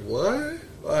be like, what?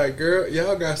 Like, girl,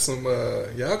 y'all got some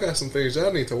things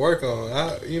y'all need to work on.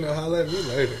 Holla at me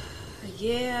later.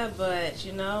 Yeah, but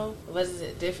what is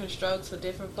it? Different strokes for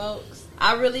different folks.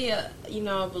 I really,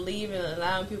 believe in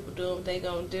allowing people to do what they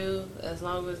gonna do, as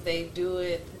long as they do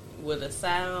it with a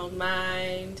sound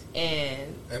mind.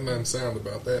 And ain't nothing sound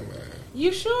about that, man.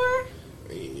 You sure?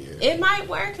 Yeah. It might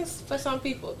work for some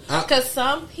people, because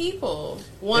some people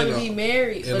want to be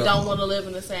married but don't want to live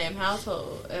in the same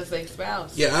household as their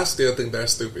spouse. Yeah, I still think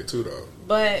that's stupid too, though.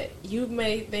 But you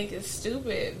may think it's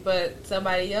stupid, but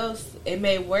somebody else, it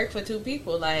may work for two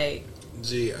people. Like,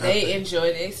 they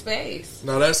enjoy their space.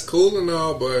 No, that's cool and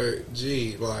all, but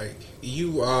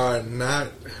you are not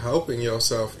helping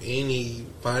yourself any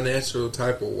financial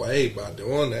type of way by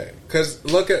doing that. Because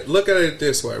look at it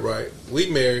this way, right? We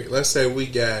married. Let's say we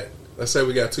got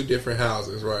two different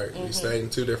houses, right? Mm-hmm. We stayed in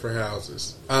two different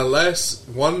houses. Unless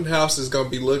one house is going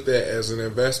to be looked at as an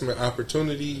investment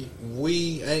opportunity,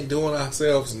 we ain't doing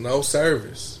ourselves no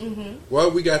service. Mm-hmm.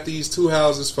 What we got these two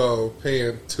houses for,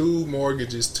 paying 2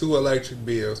 mortgages, 2 electric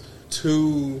bills,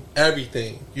 2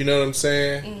 everything. You know what I'm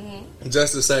saying? Mm-hmm.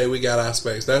 Just to say we got our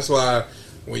space. That's why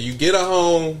when you get a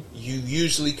home, you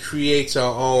usually create your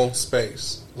own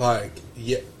space. Like,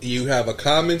 you have a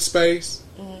common space,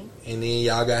 mm-hmm. and then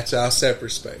y'all got y'all separate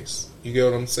space. You get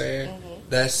what I'm saying? Mm-hmm.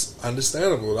 That's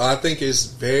understandable. I think it's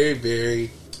very,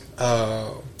 very,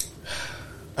 I'm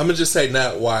going to just say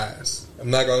not wise.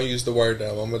 I'm not going to use the word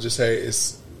though. I'm going to just say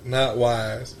it's not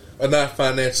wise or not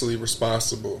financially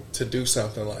responsible to do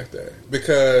something like that.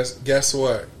 Because guess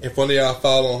what? If one of y'all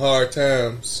fall on hard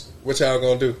times, what y'all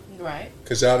going to do? Right.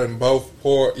 Because y'all done both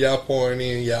pouring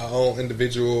in y'all own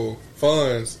individual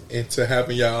funds into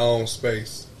having your own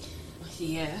space.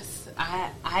 Yes,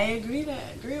 I agree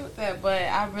with that, but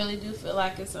I really do feel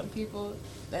like it's some people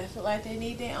that feel like they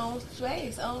need their own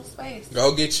space.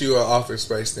 Go get you an office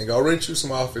space then. Go rent you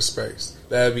some office space.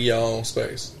 That'd be your own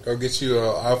space. Go get you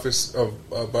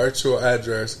a virtual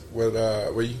address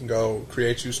where you can go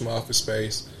create you some office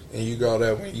space, and you go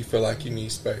there when you feel like you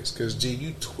need space. Because,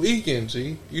 you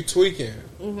tweaking, You tweaking.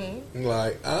 Mm-hmm.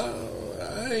 Like,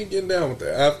 I ain't getting down with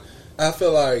that. I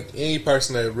feel like any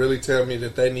person that really tell me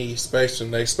that they need space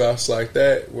from their spouse like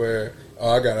that, where,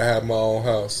 I gotta have my own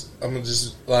house, I'm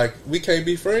just like, we can't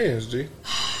be friends, G.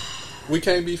 We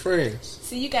can't be friends.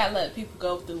 See, you gotta let people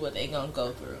go through what they gonna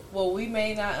go through. Well, we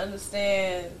may not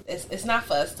understand. It's not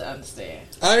for us to understand.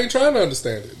 I ain't trying to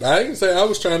understand it. I didn't say I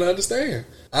was trying to understand.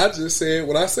 I just said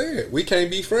what I said. We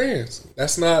can't be friends.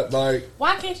 That's not like...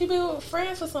 Why can't you be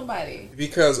friends with somebody?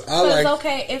 Because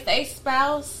okay, if a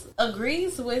spouse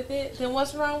agrees with it, then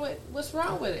what's wrong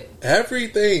with it?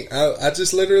 Everything. I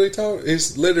just literally told...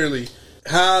 It's literally...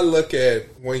 how I look at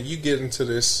when you get into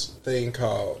this thing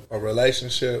called a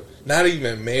relationship, not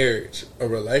even marriage, a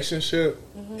relationship,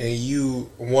 and you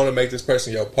want to make this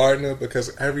person your partner,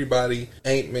 because everybody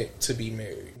ain't meant to be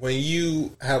married. When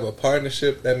you have a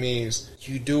partnership, that means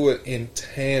you do it in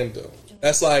tandem.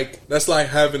 That's like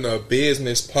having a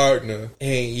business partner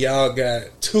and y'all got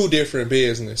two different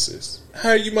businesses. How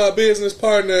are you my business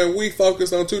partner and we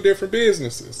focus on two different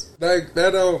businesses? Like,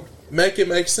 that don't make it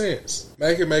make sense.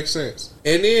 Make it make sense.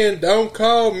 And then don't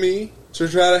call me to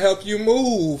try to help you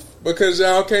move because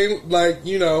y'all can't, like,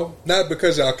 you know, not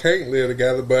because y'all can't live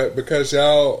together, but because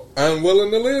y'all unwilling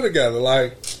to live together.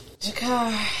 Like,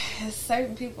 Jakar, there's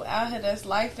certain people out here that's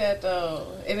like that though,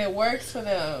 and it works for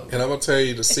them. And I'm gonna tell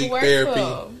you to seek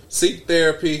therapy. Seek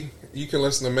therapy. You can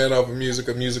listen to Men Over Music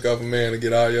or Music Over Man to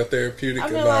get all your therapeutic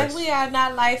advice. Like, we are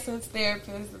not licensed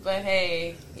therapists, but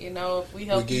hey, you know, if we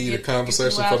help we give you the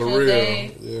conversation for the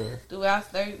real, yeah,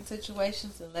 throughout certain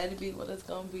situations, and let it be what it's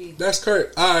gonna be. That's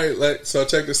correct. All right, so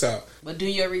check this out. But do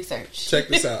your research. Check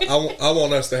this out. I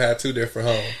want us to have two different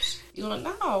homes. You know,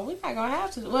 no, we're not gonna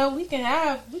have to. Well, we can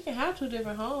have two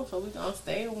different homes, so we gonna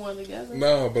stay in one together.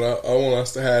 No, but I want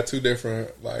us to have two different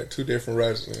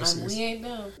residencies. We ain't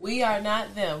them. We are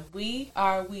not them. We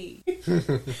are we.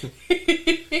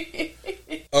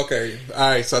 Okay, all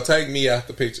right. So take me out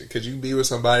the picture. Could you be with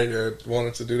somebody that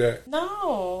wanted to do that?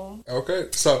 No. Okay,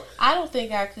 so I don't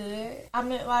think I could. I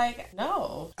mean, like,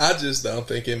 no. I just don't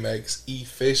think it makes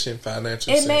efficient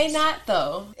financial sense. It may not,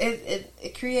 though.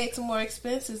 It creates some more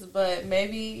expenses, but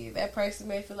maybe that person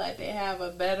may feel like they have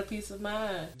a better peace of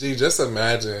mind. Gee, just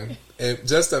imagine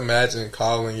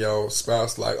calling your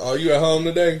spouse like, "Oh, you at home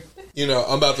today? You know,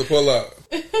 I'm about to pull up."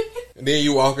 And then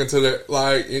you walk into the,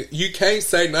 like, you can't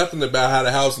say nothing about how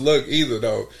the house look either,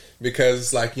 though, because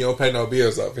it's like you don't pay no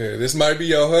bills up here. This might be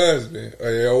your husband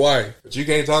or your wife, but you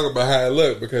can't talk about how it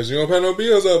look because you don't pay no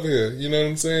bills up here. You know what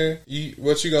I'm saying? You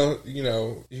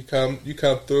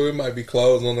come through. It might be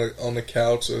clothes on the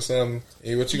couch or something.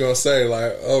 And what you gonna say?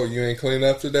 Like, "Oh, you ain't clean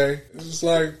up today?" It's just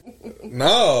like,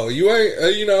 no, you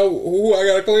ain't. You know who I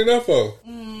gotta clean up for?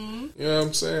 You know what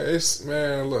I'm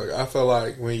saying? Look, I feel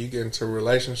like when you get into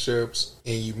relationships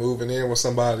and you moving in with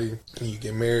somebody and you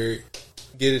get married,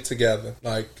 get it together.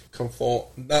 Like,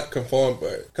 not conform,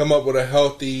 but come up with a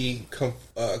healthy,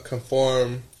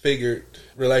 conform figured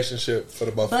relationship for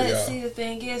the both of y'all. But see, the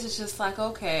thing is, it's just like,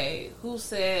 okay, who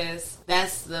says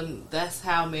that's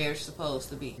how marriage is supposed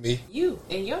to be? Me. You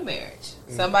in your marriage.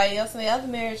 Somebody else in the other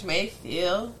marriage may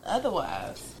feel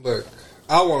otherwise. Look,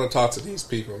 I want to talk to these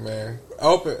people, man.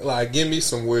 Give me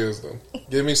some wisdom.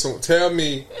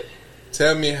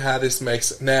 Tell me how this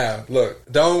makes. Now,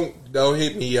 look, don't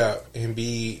hit me up and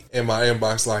be in my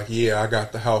inbox like, yeah, I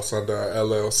got the house under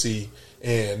LLC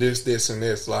and this and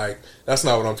this. Like, that's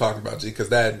not what I'm talking about, G, because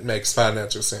that makes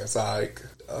financial sense.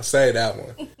 Say that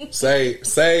one.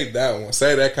 Save that one.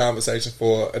 Save that conversation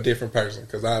for a different person,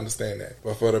 because I understand that.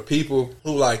 But for the people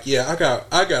who like, yeah, I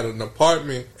got an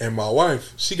apartment and my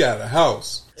wife, she got a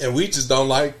house, and we just don't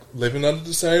like living under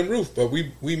the same roof, but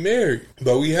we married,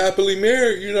 but we happily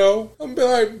married, you know. I'm be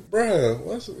like, bruh,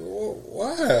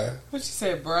 why? What you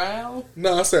said, brown?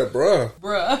 No, I said bruh.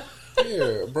 Bruh.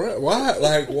 Yeah, bro. Why?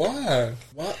 Like, why?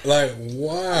 Like,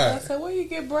 why? I said, where you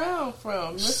get Brown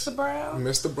from? Mr. Brown?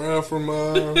 Mr. Brown from,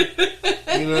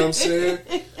 you know what I'm saying?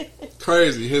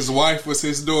 Crazy. His wife was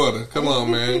his daughter. Come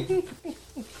on, man.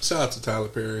 Shout out to Tyler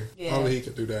Perry. Yeah. Only he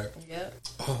could do that. Yep.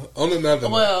 On another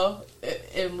note. Well,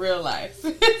 in real life.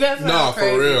 That's no,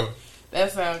 crazy. For real.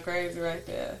 That sounds crazy right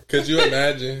there. Could you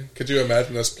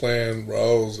imagine us playing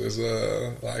roles as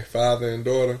like father and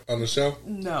daughter on the show?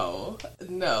 No.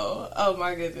 Oh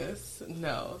my goodness,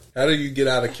 no. How do you get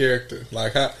out of character?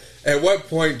 Like, at what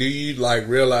point do you like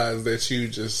realize that you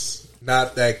just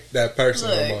not that person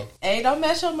no more? Hey, don't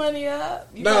mess your money up.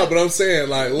 But I'm saying,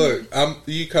 like, look,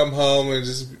 you come home and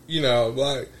just, you know,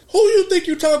 like, who you think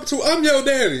you talking to? I'm your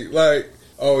daddy. Like,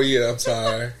 oh yeah, I'm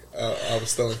sorry. I was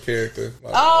still in character.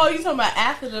 Oh, you talking about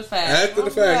after the fact? After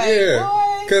the fact,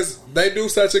 yeah. Because they do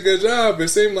such a good job. It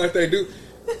seems like they do.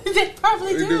 They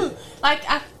probably do. Like,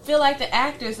 I feel like the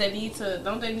actors, they need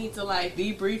to like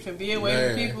debrief and be away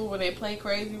from people when they play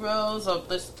crazy roles, or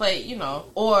just play, you know,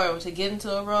 or to get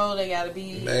into a role they got to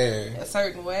be a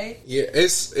certain way. Yeah,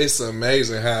 it's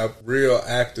amazing how real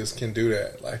actors can do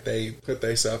that. Like, they put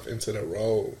themselves into the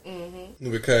role.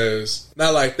 Because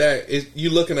not like that, you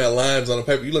looking at lines on the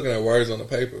paper, you looking at words on the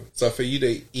paper. So for you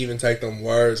to even take them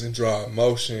words and draw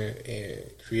emotion and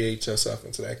create yourself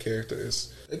into that character,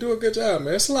 they do a good job,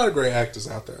 man. There's a lot of great actors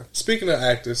out there. Speaking of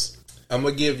actors, I'm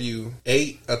gonna give you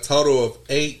a total of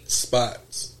 8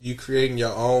 spots. You creating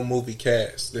your own movie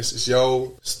cast. This is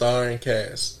your starring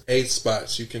cast. 8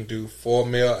 spots. You can do 4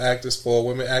 male actors, 4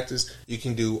 women actors. You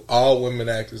can do all women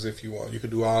actors if you want. You can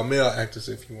do all male actors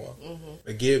if you want.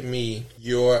 But give me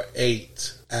your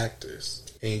 8 actors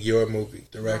in your movie,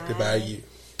 directed by you.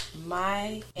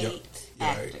 My 8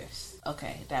 actors.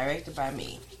 Okay, directed by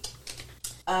me.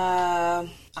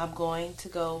 I'm going to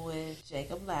go with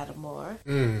Jacob Latimore.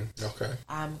 Okay.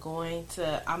 I'm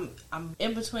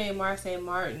in between Marsai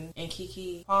Martin and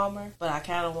Keke Palmer, but I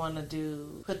kind of want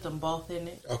to put them both in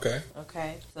it. Okay.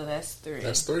 Okay. So that's 3.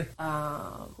 That's 3.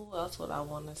 Who else would I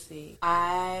want to see?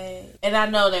 I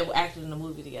know they were acting in the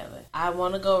movie together. I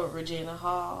want to go with Regina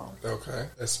Hall. Okay.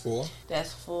 That's 4.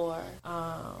 That's 4.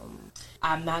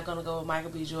 I'm not going to go with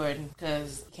Michael B. Jordan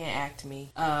because he can't act to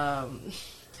me.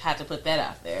 Had to put that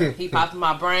out there. He popped in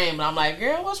my brain, but I'm like,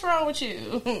 girl, what's wrong with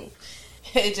you?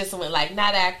 It just went like,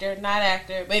 not actor.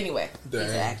 But anyway, he's an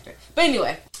actor. But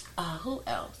anyway, who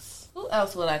else? Who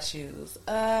else would I choose?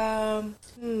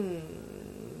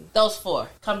 Those 4.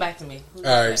 Come back to me. All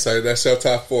right, so that's your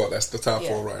top 4. That's the top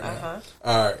 4 right now.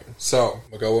 All right, so I'm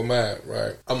going to go with mine,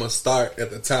 right? I'm going to start at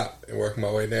the top and work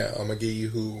my way down. I'm going to give you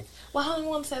who... Well, I don't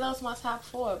want to say those my top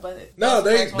 4, but... No,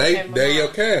 they're your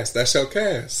cast. That's your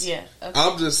cast. Yeah,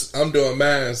 okay. I'm doing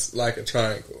mine like a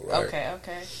triangle, right?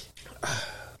 Okay.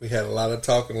 We had a lot of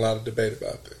talk and a lot of debate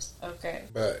about this. Okay.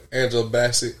 But Angela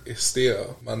Bassett is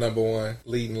still my number 1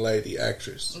 leading lady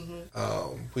actress.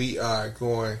 We are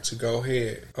going to go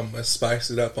ahead. I'm going to spice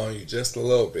it up on you just a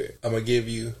little bit. I'm going to give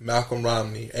you Malcolm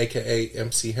Romney, a.k.a.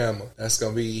 MC Hammer. That's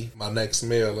going to be my next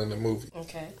male in the movie.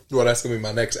 Okay. Well, that's going to be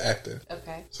my next actor.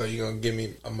 Okay. So you're going to give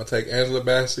me, I'm going to take Angela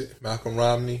Bassett, Malcolm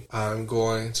Romney. I'm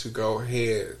going to go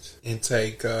ahead and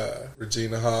take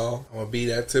Regina Hall. I'm going to be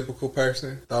that typical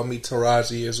person. Throw me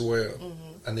Taraji as well.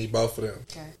 I need both of them.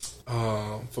 Okay.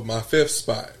 For my 5th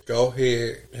spot, go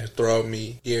ahead and throw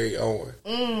me Gary Owen.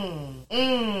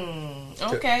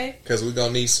 Okay. Because we're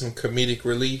going to need some comedic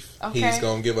relief. Okay. He's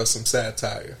going to give us some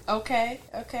satire. Okay.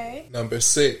 Number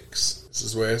 6, this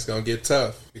is where it's going to get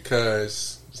tough.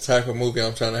 Because the type of movie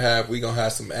I'm trying to have, we're going to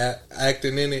have some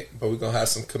acting in it, but we're going to have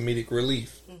some comedic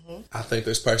relief. I think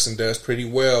this person does pretty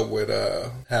well with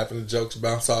having the jokes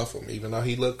bounce off him. Even though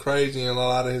he looked crazy in a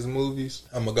lot of his movies,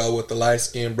 I'm going to go with the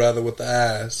light-skinned brother with the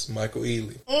eyes, Michael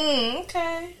Ealy.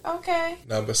 Okay.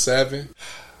 Number 7,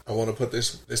 I want to put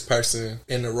this person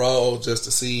in the role just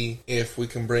to see if we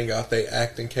can bring out their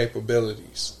acting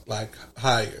capabilities, like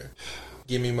higher.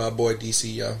 Give me my boy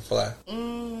DC Young Fly.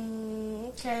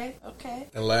 Okay.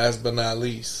 And last but not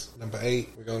least, number 8,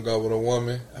 we're going to go with a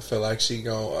woman. I feel like she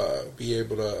going to be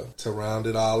able to round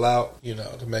it all out,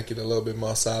 to make it a little bit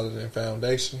more solid in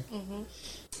foundation.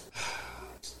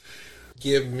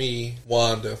 Give me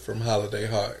Wanda from Holiday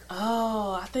Heart.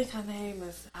 Oh, I think her name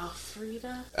is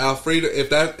Alfreda. Alfreda,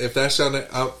 if that's your name,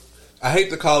 I hate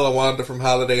to call her Wanda from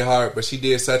Holiday Heart, but she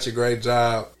did such a great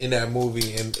job in that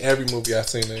movie and every movie I've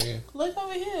seen her in. Look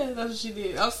over here. That's what she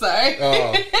did. I'm sorry.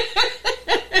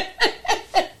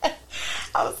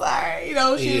 I'm sorry.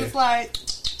 She was like,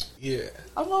 yeah,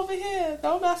 I'm over here.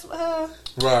 Don't mess with her.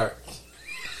 Right.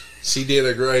 She did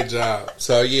a great job.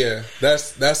 So yeah,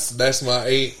 that's my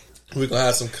 8. We're going to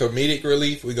have some comedic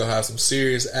relief. We're going to have some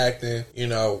serious acting.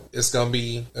 It's going to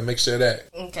be a mixture of that.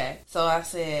 Okay. So I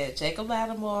said Jacob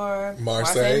Latimore,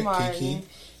 Marsai Martin,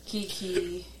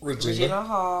 Keke, Regina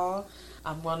Hall.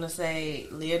 I'm going to say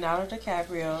Leonardo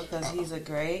DiCaprio because he's a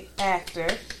great actor.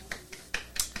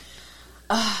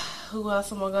 Who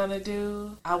else am I going to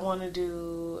do? I want to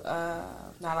do,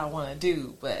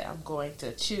 but I'm going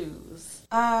to choose.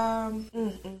 I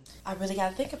really got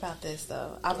to think about this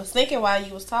though. I was thinking while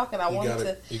you was talking,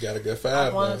 you got a good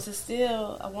five. I wanted to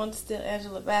steal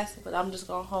Angela Bassett, but I'm just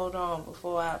going to hold on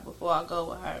before I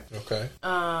go with her. Okay.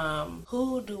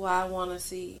 Who do I want to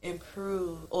see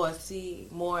improve or see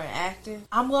more acting?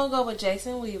 I'm going to go with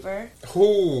Jason Weaver.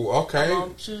 Ooh, okay. I'm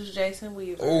going to choose Jason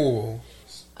Weaver. Ooh.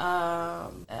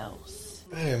 Else.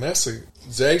 Man, that's a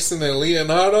Jason and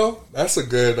Leonardo. That's a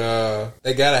good.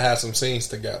 They gotta have some scenes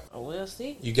together. We'll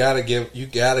see. You gotta get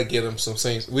them some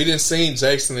scenes. We didn't see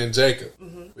Jason and Jacob.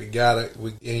 We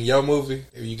in your movie.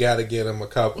 You gotta get them a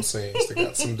couple scenes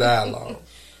together, some dialogue.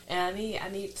 And I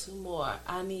need 2 more.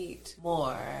 I need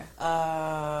more.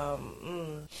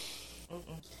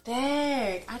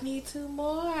 Dang, I need 2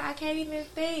 more. I can't even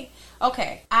think.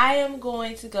 Okay, I am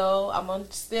going to go. I'm going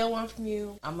to steal one from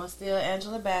you. I'm going to steal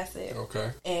Angela Bassett.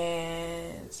 Okay.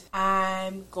 And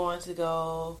I'm going to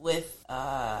go with,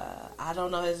 I I don't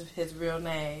know his real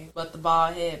name, but the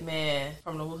bald head man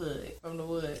from the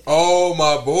Wood. Oh,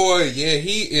 my boy. Yeah,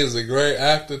 he is a great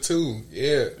actor, too.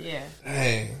 Yeah. Yeah.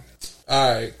 Dang.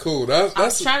 All right, cool. That's I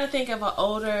was trying to think of an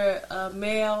older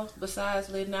male besides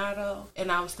Leonardo,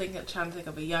 and I was trying to think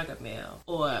of a younger male,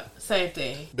 or same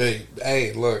thing.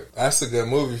 Hey, look, that's a good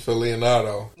movie for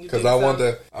Leonardo, because I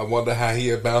wonder how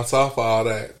he'll bounce off all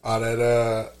that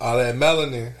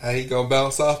melanin. How he gonna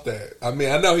bounce off that? I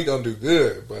mean, I know he gonna do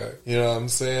good, but you know what I'm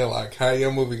saying? Like, how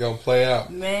your movie gonna play out?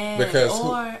 Man,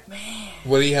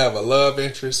 will he have a love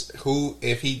interest? Who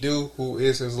is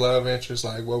his love interest?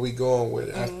 Like, where we going with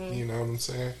it? You know what I'm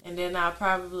saying? And then I'll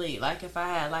probably, like, if I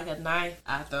had like a knife,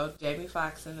 I'd throw Jamie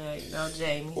Foxx in there. You know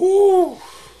Jamie. Ooh.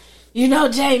 You know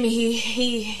Jamie,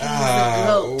 he's a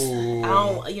goat.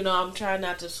 I'm trying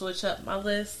not to switch up my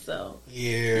list, so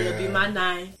yeah, he'll be my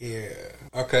 9. Yeah.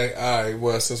 Okay, all right.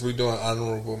 Well, since we're doing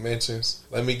honorable mentions,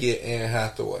 let me get Anne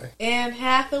Hathaway. Anne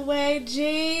Hathaway,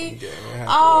 G.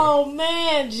 Oh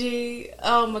man, G.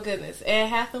 Oh my goodness, Anne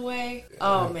Hathaway.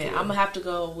 I'm gonna have to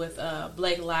go with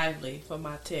Blake Lively for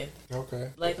my 10th.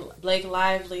 Okay. Blake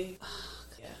Lively.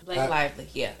 Lively,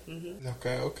 yeah. Mm-hmm.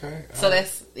 Okay. So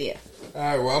that's yeah. All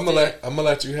right. Well, I'm gonna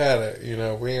let you have it. You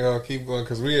know, we ain't gonna keep going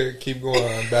because we keep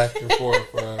going back and forth.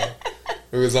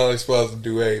 We was only supposed to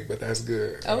do 8, but that's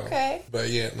good. Okay.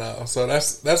 But yeah, no. So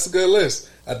that's a good list.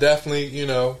 I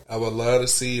definitely, I would love to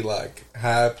see like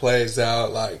how it plays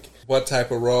out, like what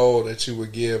type of role that you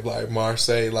would give like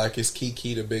Marseille, like is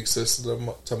Kiki the big sister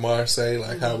to Marseille?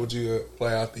 Like how would you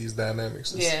play out these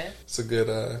dynamics? It's a good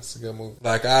movie.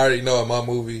 Like I already know in my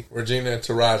movie, Regina and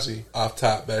Taraji off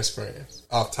top best friends.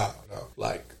 Off top, no,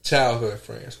 like childhood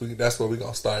friends. That's where we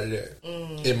gonna start it at.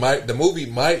 The movie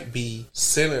might be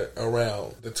centered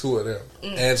around the two of them.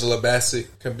 Angela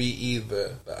Bassett can be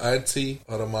either the auntie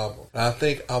or the mama. And I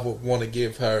think I would want to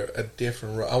give her a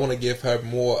different role. I want to give her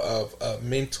more of a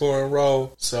mentoring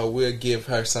role. So we'll give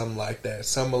her something like that.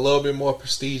 Something a little bit more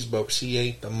prestige, but she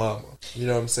ain't the mama. You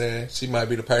know what I'm saying? She might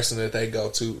be the person that they go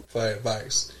to for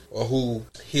advice or who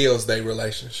heals their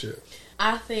relationship.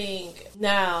 I think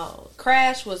now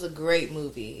Crash was a great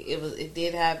movie. It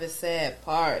did have its sad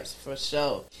parts for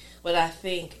sure. But I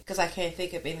think, because I can't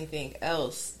think of anything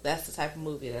else, that's the type of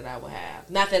movie that I would have.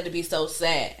 Not that it'd be so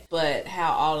sad, but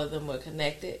how all of them were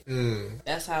connected.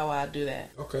 That's how I do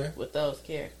that. Okay. With those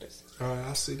characters. All right,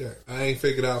 I see that. I ain't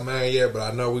figured out mine yet, but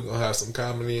I know we're going to have some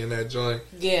comedy in that joint.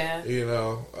 Yeah.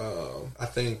 I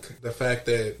think the fact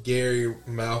that Gary,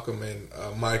 Malcolm, and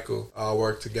Michael all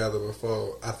worked together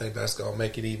before, I think that's going to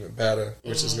make it even better,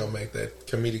 which is going to make that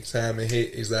comedic timing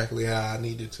hit exactly how I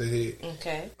need it to hit.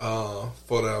 Okay.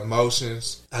 For the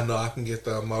emotions, I know I can get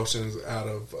the emotions out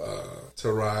of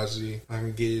Taraji. I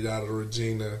can get it out of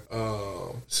Regina.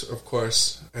 Of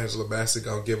course, Angela Bassett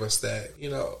going to give us that,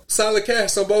 solid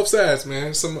cast on both sides. Man,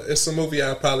 it's a movie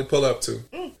I'll probably pull up to.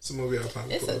 It's a movie I'll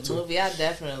probably pull up to. It's a movie I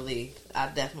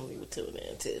definitely would tune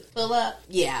in to. Pull up?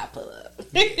 Yeah, I pull up.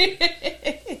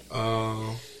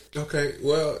 Okay,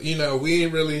 well,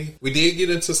 we did get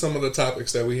into some of the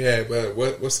topics that we had, but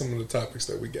what's some of the topics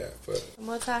that we got? Some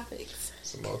more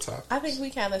topics. I think we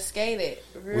kind of skated.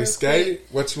 We skated?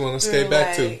 What you want to skate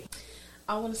back to?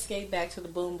 I want to skate back to the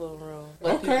boom boom room.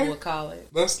 What people would call it.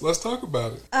 Let's talk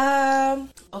about it.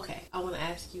 Okay. I want to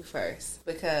ask you first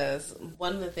because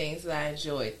one of the things that I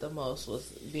enjoyed the most was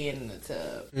being in the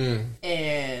tub.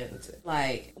 And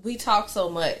like we talk so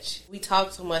much. We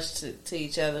talk so much to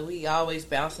each other. We always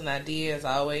bouncing ideas.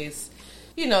 Always.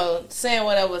 Saying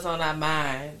whatever's on our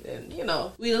mind. And,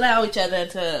 we allow each other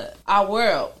into our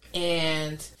world.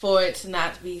 And for it to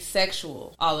not be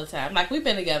sexual all the time. Like, we've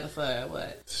been together for,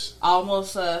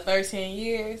 almost 13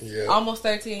 years? Yeah. Almost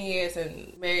 13 years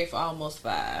and married for almost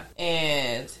 5.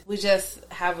 And we just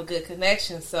have a good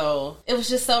connection. So, it was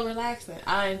just so relaxing.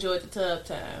 I enjoyed the tub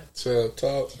time. Tub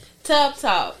talk? Tub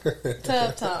talk.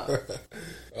 Tub talk.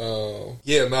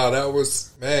 That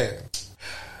was, man...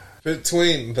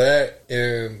 Between that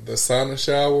and the sauna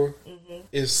shower,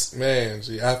 it's,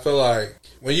 I feel like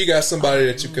when you got somebody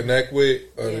that you connect with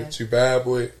or that you vibe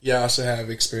with, y'all should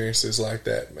have experiences like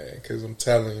that, man. Because I'm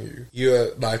telling you,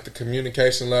 the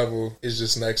communication level is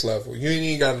just next level. You ain't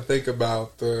even got to think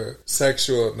about the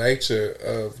sexual nature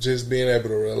of just being able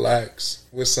to relax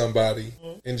with somebody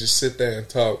and just sit there and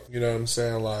talk. You know what I'm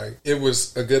saying? Like, it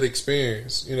was a good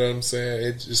experience. You know what I'm saying?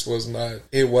 It just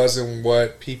it wasn't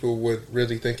what people would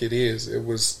really think it is. It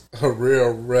was a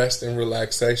real rest and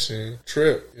relaxation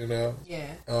trip,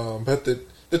 Yeah. But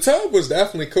the tub was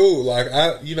definitely cool. Like,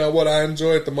 what I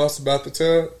enjoyed the most about the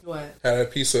tub? What? Had a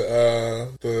piece of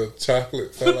the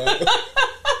chocolate fell out.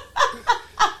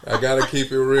 I gotta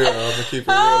keep it real. I'm gonna keep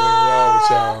it real and raw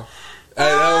with y'all.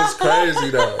 that was crazy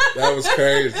though. That was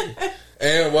crazy.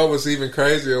 And what was even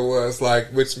crazier was like,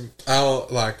 which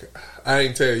I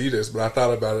ain't tell you this, but I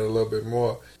thought about it a little bit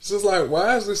more. It's just like,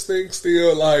 why is this thing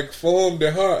still like formed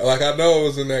and hard? Like, I know it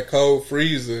was in that cold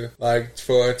freezer, like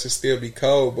for it to still be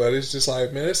cold, but it's just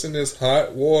like, man, it's in this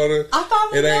hot water. I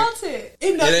thought it melted.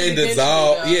 It ain't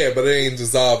dissolved. Yeah, but it ain't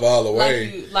dissolved all the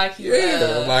way. Like you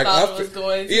thought it was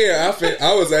going to. Yeah,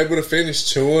 I was able to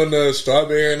finish chewing the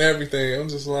strawberry and everything. I'm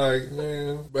just like,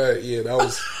 man, but yeah, that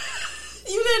was.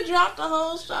 You didn't drop the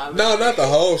whole strawberry. No, not the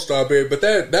whole strawberry, but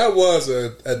that was a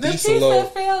decent low. The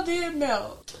piece that fell did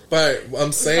melt. But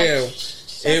I'm saying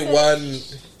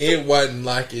it wasn't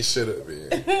like it should have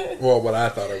been. Well, what I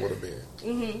thought it would have been.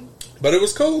 Mm-hmm. But it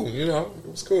was cool, you know.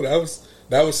 It was cool. That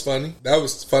was funny. That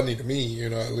was funny to me, you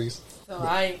know, at least. So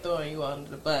I ain't throwing you under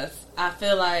the bus. I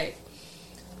feel like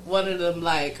one of them,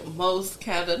 like, most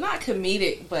kind of, not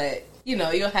comedic, but, you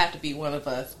know, you'll have to be one of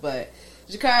us, but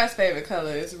Jakari's favorite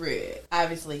color is red.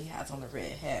 Obviously, he has on a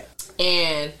red hat.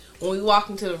 And when we walked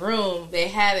into the room, they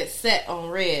had it set on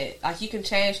red. Like, you can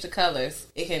change the colors.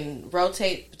 It can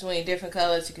rotate between different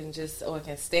colors. Or it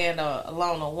can stand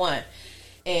alone on one.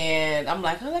 And I'm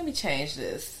like, let me change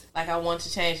this. Like, I want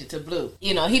to change it to blue.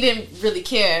 You know, he didn't really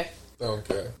care. Don't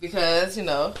care. Because, you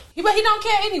know, but he don't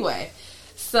care anyway.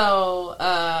 So,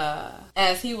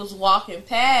 as he was walking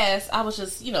past, I was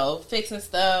just, you know, fixing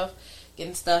stuff,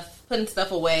 getting stuff, putting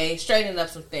stuff away, straightening up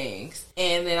some things.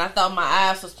 And then I thought my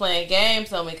eyes was playing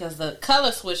games on me because the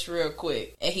color switched real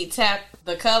quick. And he tapped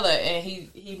the color and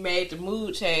he made the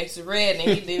mood change to red and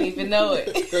he didn't even know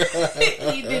it.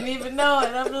 He didn't even know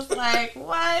it. I'm just like,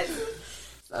 what?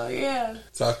 So, yeah.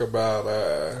 Talk about,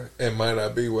 it might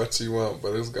not be what you want,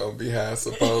 but it's going to be how it's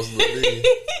supposed to be.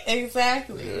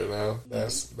 Exactly. You know,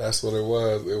 that's what it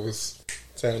was. It was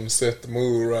time to set the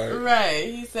mood right. Right.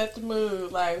 He set the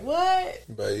mood. Like, what?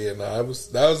 But, yeah, no, that was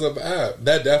a vibe.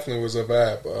 That definitely was a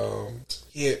vibe.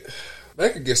 Yeah, they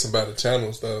could get some better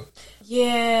channels, though.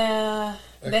 Yeah.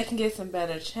 They can get some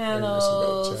better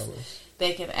channels.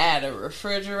 They can add a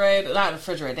refrigerator. Not a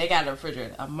refrigerator. They got a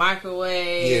refrigerator. A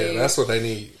microwave. Yeah, that's what they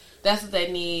need. That's what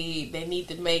they need. They need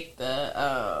to make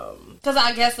the... Because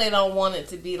I guess they don't want it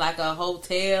to be like a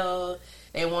hotel.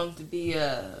 They want it to be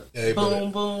a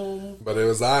boom. But it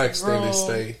was our extended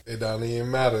stay. It don't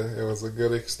even matter. It was a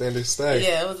good extended stay.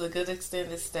 Yeah, it was a good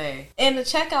extended stay. And the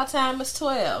checkout time is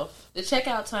 12. The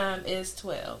checkout time is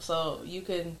 12. So you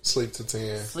can... Sleep to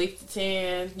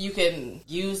 10. You can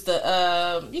use the...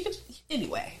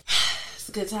 Anyway. It's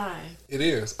a good time. It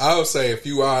is. I would say if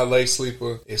you are a late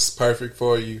sleeper, it's perfect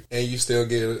for you, and you still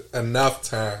get enough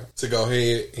time to go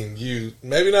ahead and use,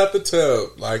 maybe not the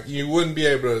tub, like you wouldn't be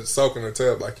able to soak in the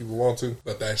tub like you would want to,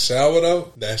 but that shower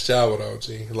though,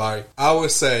 G. Like, I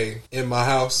would say in my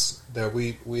house that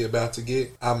we about to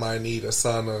get, I might need a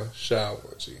sauna shower,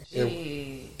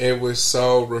 G. It was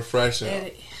so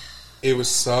refreshing. It was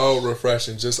so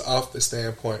refreshing just off the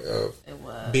standpoint of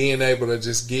being able to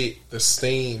just get the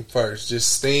steam first.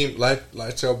 Just steam,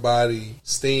 let your body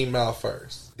steam out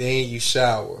first. Then you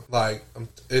shower. Like,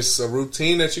 it's a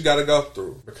routine that you got to go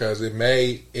through because it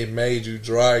made you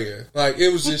drier. Like,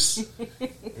 it was just,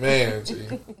 man, G,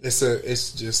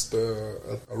 it's just a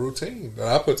routine that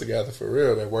I put together for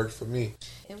real that worked for me.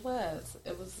 It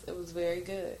was very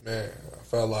good. Man, I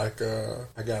felt like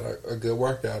I got a good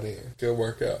workout in. Good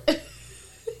workout.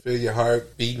 Feel your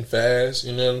heart beating fast,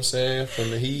 you know what I'm saying?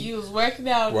 From the heat. You was working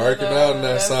out in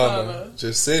that sauna.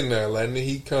 Just sitting there, letting the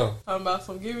heat come. Talking about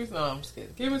I'm just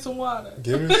kidding. Give me some water.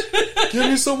 Give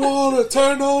me some water.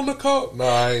 Turn on the coat. No,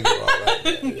 I ain't do all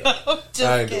that.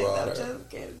 I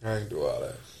ain't do all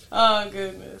that. Oh,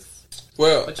 goodness.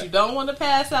 Well, but you don't want to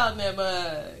pass out in that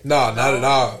mud. No, not at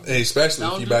all. Especially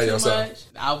if you by yourself. Much.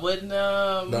 I wouldn't.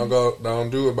 Don't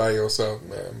do it by yourself,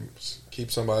 man.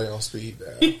 Keep somebody on speed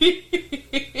dial.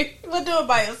 We'll do it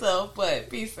by yourself, but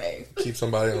be safe. Keep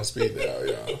somebody on speed dial,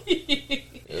 y'all. You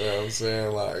know what I'm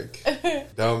saying? Like,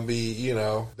 don't be in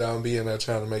there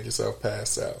trying to make yourself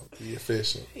pass out. Be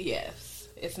efficient. Yes.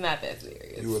 It's not that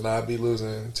serious. You will not be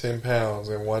losing 10 pounds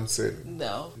in one sitting.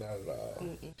 No. Not at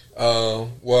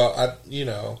all. Well,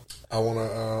 I want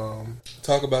to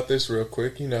talk about this real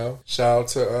quick. Shout out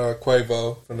to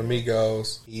Quavo from the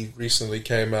Migos. He recently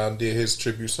came out and did his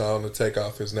tribute song to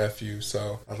Takeoff, his nephew.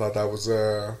 So I thought that was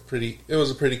a pretty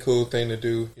cool thing to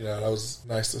do. That was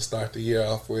nice to start the year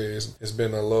off with. It's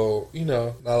been a little,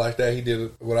 not like that. He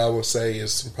did what I would say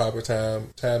is some proper time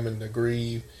to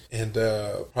grieve and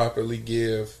properly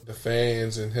give the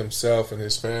fans and himself and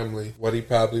his family what he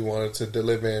probably wanted to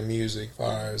deliver in music as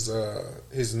far as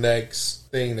his next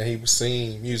thing that he was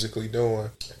seen musically doing.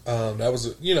 That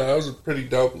was a pretty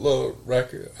dope little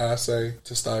record, I say,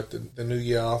 to start the new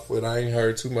year off with. I ain't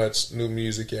heard too much new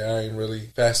music yet. I ain't really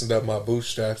fastened up my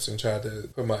bootstraps and tried to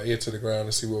put my ear to the ground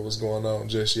and see what was going on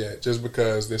just yet. Just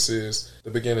because this is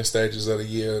the beginning stages of the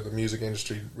year, the music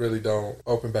industry really don't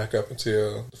open back up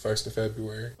until the 1st of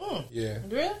February. Yeah.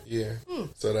 Really? Yeah.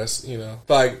 So that's,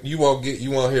 like you won't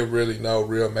hear really no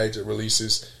real major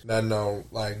releases, nothing on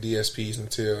like DSPs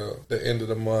until the end of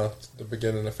the month, the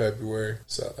beginning of February.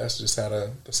 So that's just how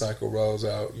the cycle rolls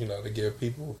out, to give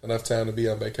people enough time to be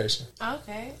on vacation.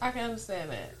 Okay. I can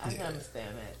understand that. I can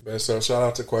understand that. But so shout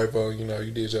out to Quavo,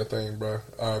 you did your thing, bro.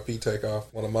 R.I.P.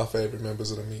 Takeoff, one of my favorite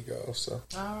members of the Migos. So.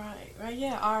 All right.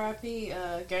 Yeah, R.I.P.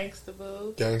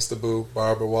 Gangsta Boo,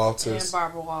 Barbara Walters. And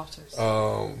Barbara Walters.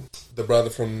 The brother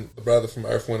from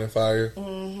Earth, Wind and Fire.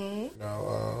 Mm-hmm.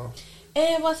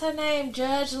 And what's her name?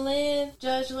 Judge Lynn.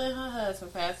 Her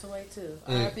husband passed away too.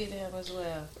 R.I.P. to him as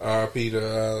well. R.I.P.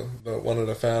 to one of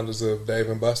the founders of Dave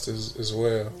and Buster's as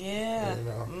well. Yeah.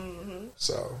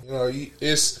 So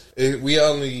we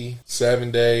only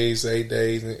 7 days, 8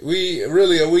 days. We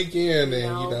really a weekend,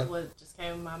 and what just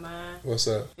came to my mind. What's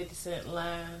up? 50 Cent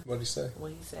line. What'd he say?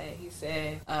 He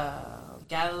said,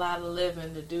 got a lot of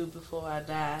living to do before I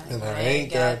die, and I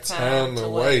ain't got time to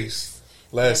waste.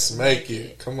 Let's make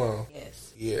it. Come on. Yes.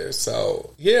 Yeah,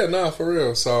 so, for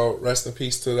real. So, rest in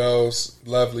peace to those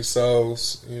lovely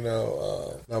souls.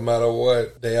 No matter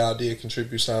what, they all did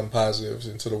contribute something positive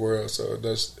into the world. So,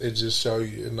 it just show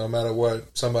you, no matter what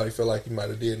somebody feel like you might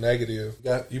have did negative,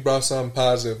 you brought some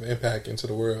positive impact into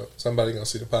the world. Somebody gonna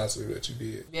see the positive that you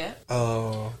did. Yeah.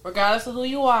 Regardless of who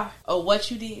you are or what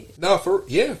you did. No, for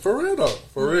real though.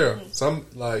 For real. Some,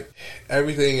 like,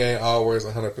 everything ain't always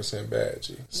 100% bad,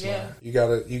 G. So you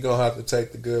gonna have to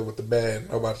take the good with the bad.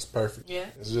 Nobody's perfect. Yeah.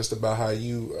 It's just about how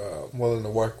you willing to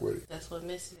work with it. That's what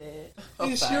Missy said.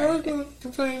 You sure gonna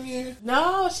complain here?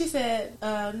 No, she said,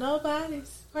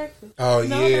 nobody's perfect. Oh,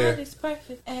 Nobody's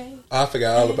perfect. Ay. I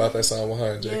forgot all about that song with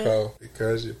her and J. Cole.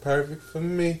 Because you're perfect for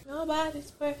me.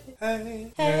 Nobody's perfect.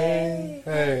 Hey.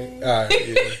 All right,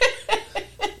 yeah.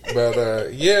 But,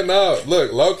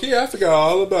 look, low-key, I forgot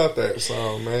all about that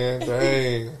song, man.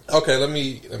 Dang. Okay, let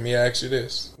me ask you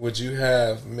this. Would you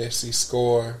have Missy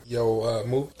score your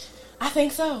movie? I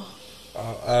think so.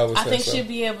 I think she'd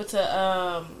be able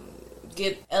to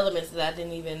get elements that I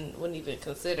wouldn't even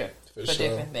consider for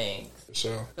different things. For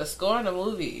sure. Because scoring a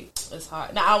movie is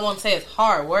hard. Now, I won't say it's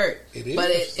hard work. It is. But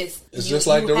it's just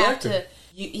like directing.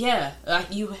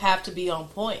 You have to be on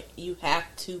point.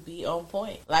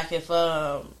 Like if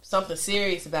something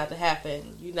serious about to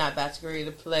happen, you're not about to be ready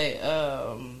to play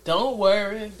Don't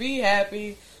Worry, Be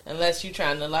Happy, unless you're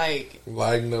trying to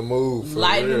lighten the mood.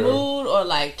 The mood, or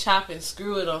chop and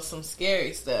screw it on some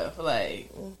scary stuff. But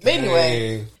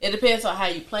anyway, it depends on how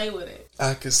you play with it.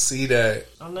 I could see that.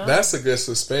 I know. That's a good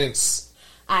suspense.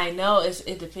 I know.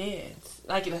 It depends.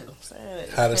 Like what I'm saying.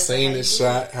 How the scene is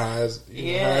shot, how it's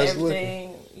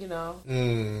everything,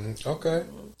 looking. Okay.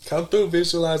 Come through,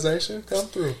 visualization. Come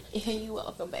through. You're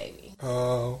welcome, baby.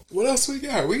 What else we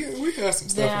got? We got some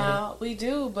stuff. Now, we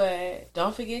do, but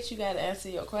don't forget you got to answer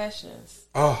your questions.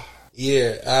 Oh,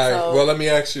 yeah. All right. Well, let me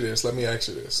ask you this.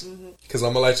 Because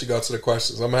I'm going to let you go to the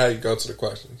questions. I'm going to have you go to the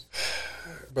questions.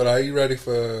 But are you ready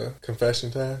for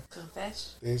confession time?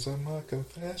 Confession? These are my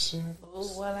confessions.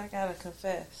 Oh, well, I got to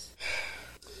confess.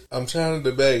 I'm trying to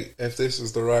debate if this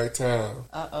is the right time.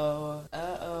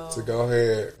 To go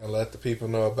ahead and let the people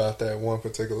know about that one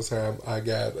particular time I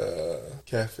got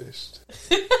catfished.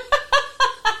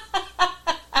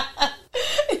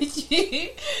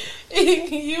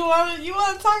 You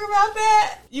want to talk about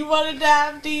that? You want to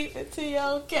dive deep into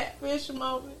your catfish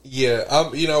moment?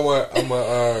 Yeah, you know what? I'm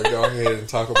gonna go ahead and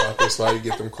talk about this while you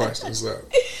get them questions up.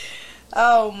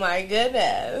 Oh my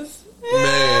goodness.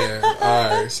 Man,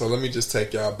 alright, so let me just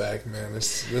take y'all back, man.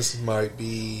 This might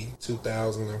be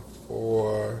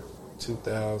 2004,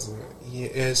 2000,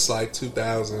 it's like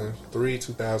 2003,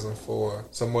 2004,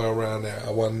 somewhere around there.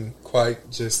 I wasn't quite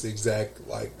just exact,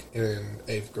 in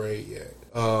 8th grade yet.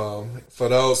 For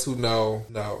those who know,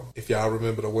 if y'all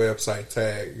remember the website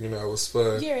Tag, it was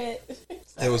for...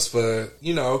 It was for,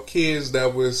 kids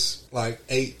that was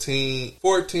 14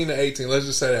 to 18. Let's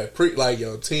just say that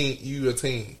you a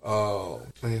teen.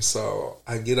 And so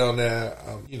I get on there,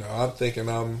 I'm thinking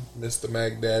I'm Mr.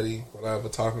 Mac Daddy, whatever,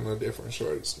 talking to different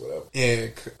shorties, whatever.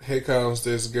 And here comes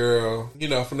this girl,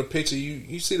 from the picture,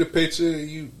 you see the picture,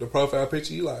 the profile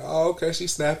picture, you like, oh, okay,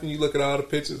 she's snapping. You look at all the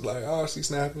pictures, like, oh, she's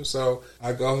snapping. So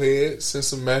I go ahead, send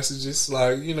some messages,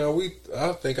 like,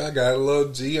 I think I got a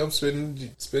little G, I'm spitting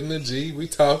the G, we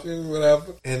talking,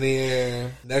 whatever. And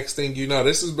then next thing you know,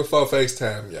 this is before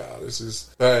FaceTime, y'all.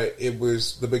 But it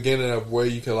was the beginning of where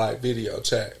you could like video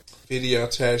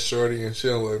chat shorty, and she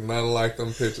don't look nothing like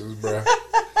them pictures, bro.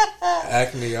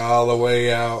 Acne all the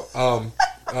way out.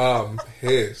 I'm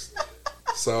pissed.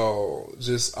 So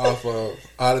just off of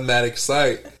automatic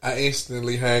sight, I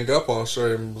instantly hang up on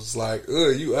shorty and was like,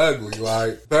 ugh, you ugly.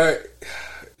 Like, but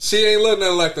she ain't look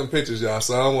nothing like them pictures, y'all.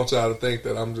 So I don't want y'all to think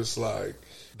that I'm just like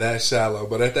that shallow.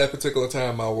 But at that particular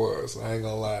time I was. I ain't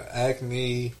gonna lie.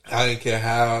 Acne, I didn't care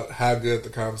how good the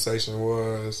conversation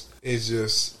was.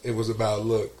 It was about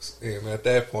looks. And at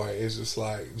that point, it's just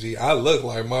like, gee, I look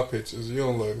like my pictures. You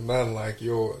don't look nothing like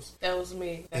yours. That was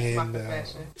me. That's my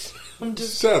confession. I'm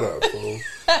just shut up, fool.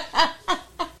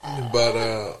 But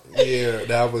yeah,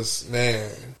 that was, man.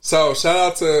 So shout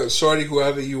out to shorty,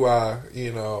 whoever you are,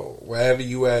 wherever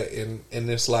you at in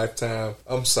this lifetime.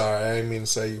 I'm sorry, I didn't mean to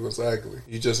say you was ugly.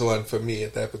 You just wasn't for me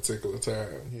at that particular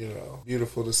time.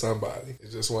 Beautiful to somebody.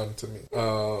 It just wasn't to me.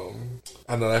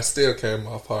 I know that still came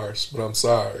off harsh, but I'm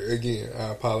sorry. Again, I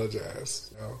apologize.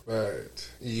 But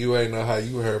you ain't know how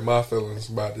you hurt my feelings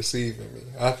by deceiving me.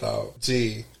 I thought,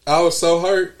 gee, I was so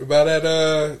hurt about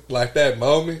that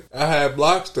moment. I had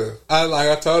blocked her.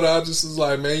 I told her, I just was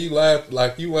like, man, you laughed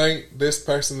like you ain't this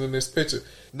person in this picture.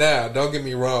 Now, don't get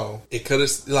me wrong. It could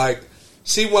have,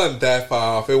 she wasn't that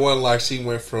far off. It wasn't like she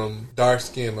went from dark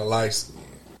skin to light skin.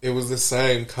 It was the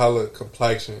same color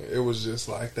complexion. It was just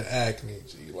like the acne,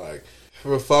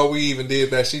 before we even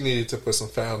did that, she needed to put some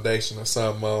foundation or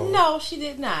something on. No, she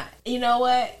did not. You know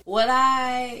what? What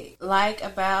I like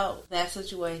about that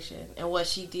situation and what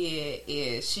she did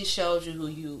is she showed you who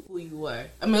you were.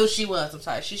 I mean, who she was. I'm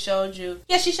sorry. She showed you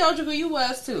who you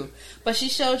was too. But she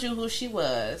showed you who she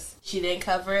was. She didn't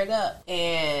cover it up.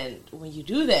 And when you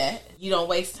do that, you don't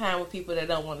waste time with people that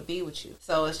don't want to be with you.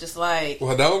 So it's just like...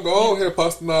 Well, don't go on here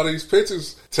posting all these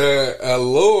pictures to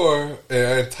allure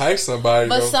and entice somebody.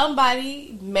 But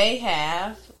somebody may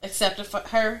have accepted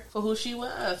her for who she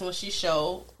was when she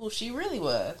showed who she really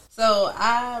was. So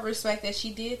I respect that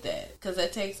she did that because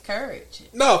that takes courage.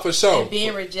 No, for sure. And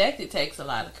being rejected takes a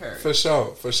lot of courage. For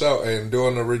sure. And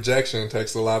doing the rejection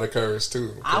takes a lot of courage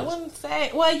too. I wouldn't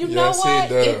say... Well, you know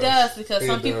what? It does because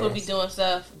some people be doing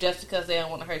stuff just because they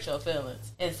don't want to hurt your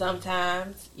feelings. And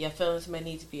sometimes your feelings may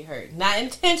need to be hurt. Not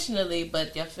intentionally,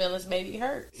 but your feelings may be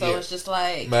hurt. So it's just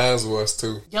like... Mine was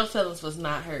too. Your feelings was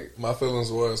not hurt. My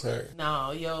feelings was hurt.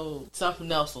 No,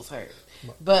 something else was hurt.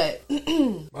 But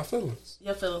my feelings.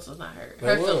 Your feelings was not hurt.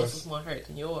 Her feelings was more hurt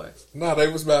than yours. No, they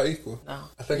was about equal. No,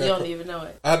 I think you don't even know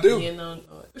it. I do. You know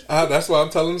it. That's why I'm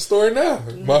telling the story now.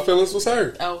 Mm-hmm. My feelings was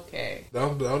hurt. Okay.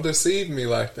 Don't deceive me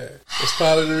like that. That's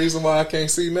probably the reason why I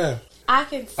can't see now. I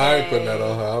can say... I ain't putting that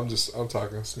on her. I'm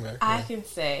talking smack. I can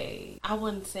say... I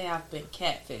wouldn't say I've been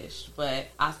catfished, but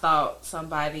I thought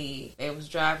they was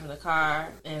driving the car,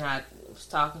 and I was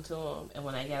talking to them, and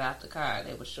when I got out the car,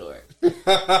 they were short.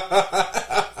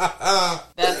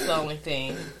 That's the only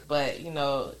thing. But,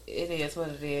 it is what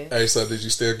it is. Hey, so did you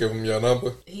still give them your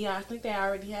number? Yeah, I think they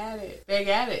already had it. They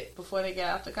got it before they got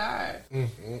out the car.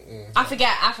 I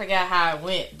forgot how it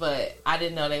went, but I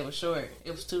didn't know they were short.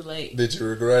 It was too late. Did you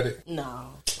regret it?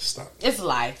 No. Stop. It's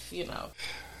life,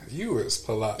 You is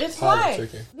polite. It's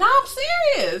life. No, I'm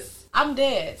serious. I'm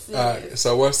dead serious. All right,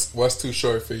 so what's too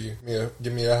short for you? Yeah,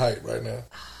 give me a height right now.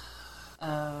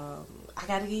 I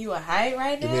gotta give you a height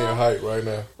right now? Give me a height right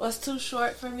now. What's too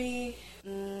short for me?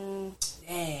 Dang.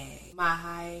 My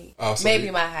height.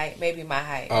 Maybe my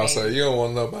height. Oh, so you don't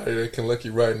want nobody that can look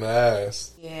you right in the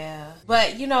eyes. Yeah.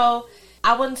 But,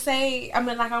 I wouldn't say, I'm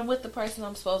with the person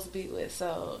I'm supposed to be with,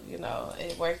 so,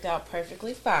 it worked out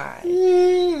perfectly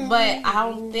fine. But I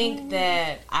don't think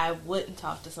that I wouldn't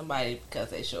talk to somebody because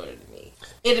they're shorter than me.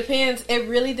 It depends. It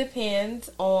really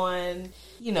depends on,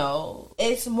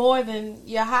 it's more than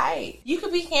your height. You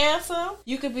could be handsome.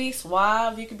 You could be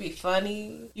suave. You could be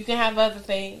funny. You can have other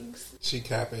things. She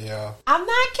capping, y'all. I'm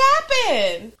not capping.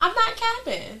 saying. I'm not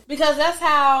capping. Because that's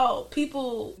how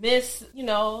people miss,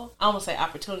 I won't say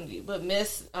opportunity, but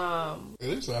miss it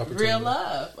is an opportunity. Real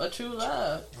love, a true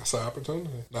love. That's an opportunity.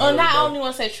 Not only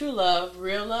want to say true love,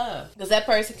 real love. Because that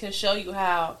person can show you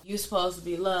how you're supposed to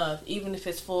be loved, even if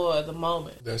it's for the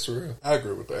moment. That's real. I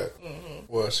agree with that. Mm-hmm.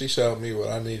 Well, she showed me what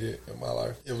I needed in my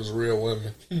life. It was real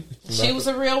women. She was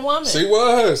a real woman. She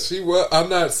was. I'm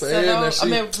not saying that she... I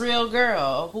mean, real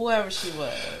girl, whoever she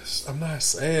was. I'm not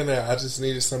saying that. I just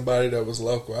needed somebody that was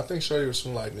local. I think Shorty was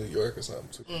from like New York or something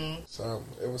too.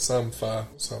 It was something fire.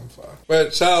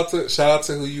 But shout out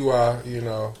to who you are.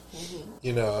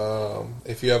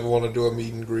 If you ever want to do a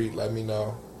meet and greet, let me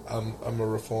know. I'm a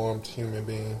reformed human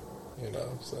being.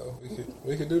 So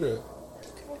we could do that.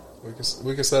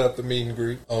 We can set up the meet and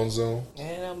greet on Zoom.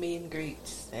 Ain't no meet and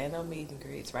greets.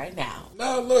 Right now.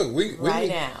 No, look, right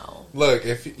now. Look,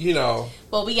 if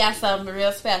Well, we got something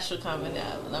real special coming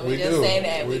up. Let me just say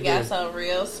that we got something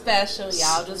real special.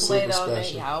 Y'all just wait on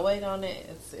it. Y'all wait on it.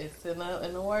 It's in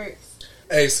the works.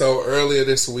 Hey, so earlier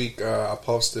this week, I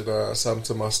posted something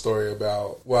to my story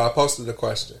about. Well, I posted a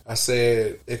question. I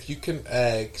said, if you can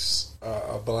ask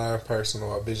a blind person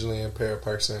or a visually impaired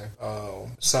person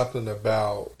something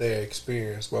about their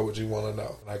experience, what would you want to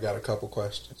know? And I got a couple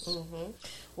questions. Mm-hmm.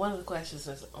 One of the questions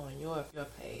is on your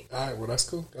page. All right, well, that's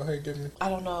cool. Go ahead, give me. I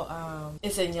don't know.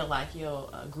 It's in your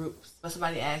groups. But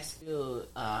somebody asked you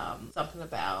something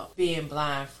about being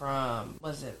blind from,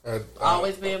 was it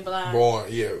always being blind?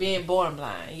 Being born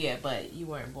blind, yeah, but you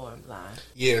weren't born blind.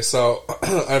 Yeah, so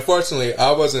unfortunately,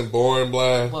 I wasn't born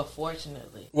blind. Well,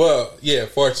 fortunately. Well, yeah,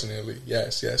 fortunately.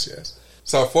 Yes.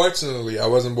 So fortunately, I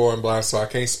wasn't born blind, so I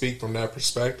can't speak from that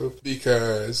perspective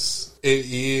because it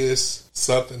is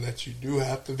something that you do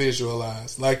have to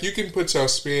visualize. Like, you can put your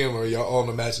spin or your own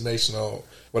imagination on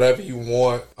whatever you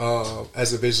want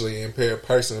as a visually impaired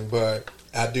person, but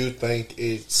I do think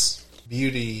it's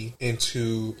beauty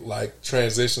into like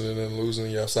transitioning and losing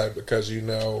your sight because you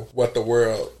know what the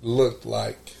world looked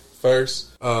like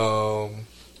first.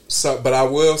 But I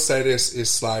will say this,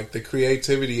 it's like the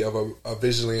creativity of a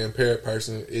visually impaired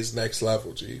person is next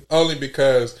level, G. Only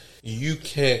because you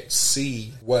can't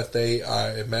see what they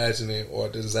are imagining or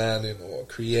designing or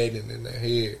creating in their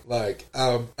head. Like,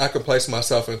 I can place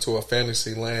myself into a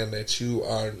fantasy land that you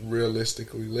aren't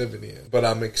realistically living in. But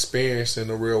I'm experiencing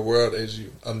the real world as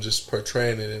you. I'm just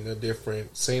portraying it in a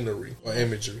different scenery or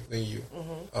imagery than you.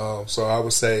 Mm-hmm. So I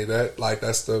would say that, like,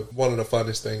 that's one of the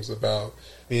funnest things about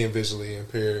being visually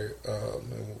impaired,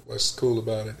 and what's cool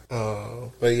about it.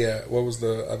 But yeah, what was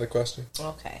the other question?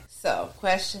 Okay, so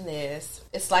question is,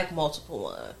 it's like multiple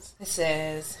ones. It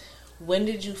says, when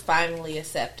did you finally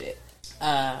accept it?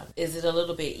 Is it a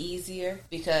little bit easier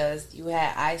because you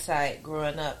had eyesight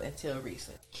growing up until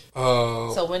recent?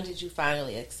 So when did you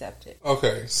finally accept it?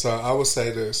 Okay, so I would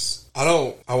say this. I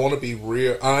want to be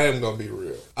real. I am going to be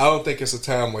real. I don't think it's a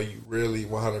time where you really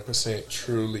 100%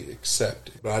 truly accept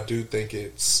it. But I do think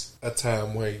it's a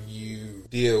time where you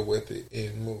deal with it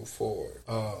and move forward.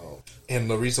 And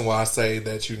the reason why I say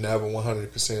that you never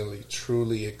 100%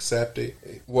 truly accept it,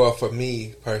 well, for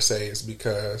me, per se, is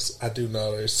because I do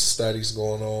know there's studies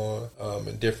going on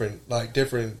and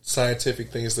different scientific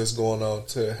things that's going on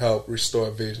to help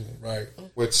restore vision, right?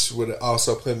 Which would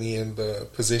also put me in the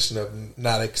position of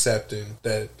not accepting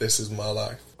that this is my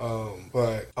life.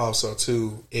 But also,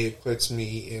 too, it puts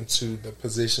me into the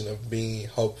position of being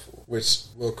hopeful, which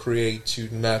will create you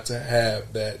not to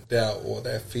have that doubt or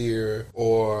that fear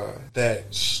or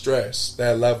that stress,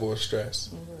 that level of stress.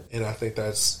 Mm-hmm. And I think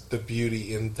that's the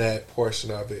beauty in that portion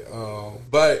of it.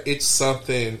 But it's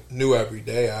something new every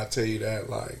day, I'll tell you that.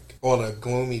 Like, on a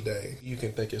gloomy day, you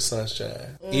can think it's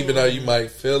sunshine. Even though you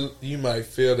might feel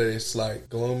that it's like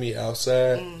gloomy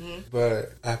outside,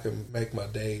 but I can make my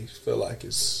day feel like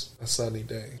it's a sunny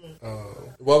day.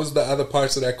 What was the other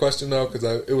parts of that question though? Because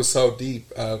it was so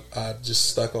deep, I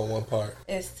just stuck on one part.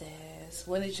 It says,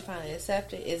 when did you finally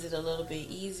accept it? Is it a little bit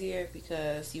easier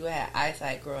because you had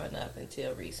eyesight growing up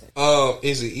until recent?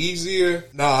 Is it easier?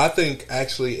 No, I think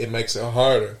actually it makes it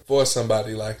harder for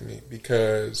somebody like me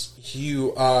because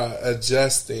you are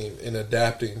adjusting and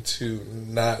adapting to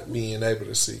not being able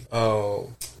to see.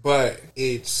 But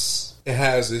it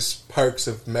has its perks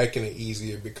of making it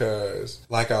easier because,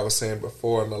 like I was saying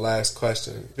before in the last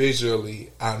question,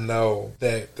 visually, I know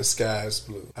that the sky is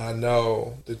blue. I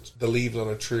know that the leaves on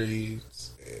the trees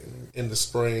in the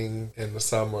spring and the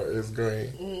summer is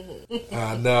green.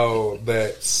 I know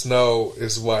that snow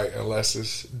is white unless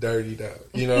it's dirtied out.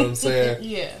 You know what I'm saying?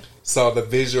 Yeah. So the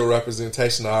visual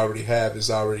representation I already have is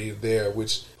already there,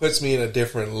 which puts me in a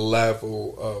different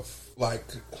level of like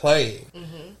playing,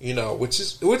 you know, which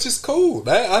is cool.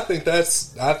 I think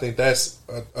that's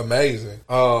amazing.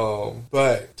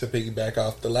 But to piggyback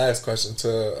off the last question,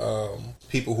 to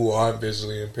people who aren't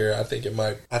visually impaired, I think it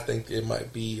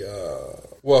might be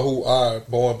who are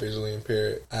born visually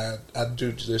impaired. I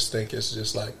do just think it's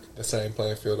just like the same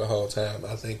playing field the whole time.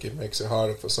 I think it makes it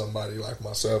harder for somebody like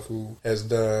myself who has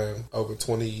done over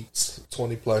 20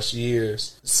 plus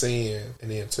years seeing, and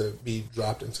then to be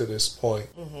dropped into this point.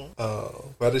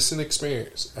 But it's an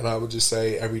experience, and I would just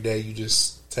say every day you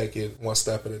just take it one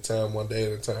step at a time, one day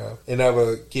at a time, and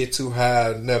never get too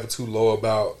high, never too low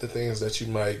about the things that you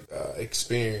might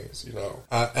experience. You know,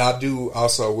 I do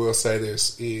also will say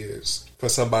this is, for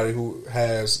somebody who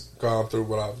has gone through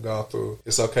what I've gone through,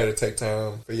 it's okay to take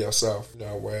time for yourself, you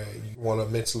know, where you want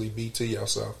to mentally be to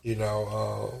yourself. You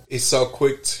know, it's so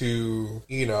quick to,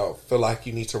 you know, feel like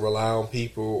you need to rely on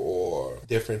people or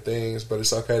different things, but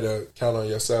it's okay to count on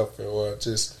yourself or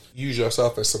just use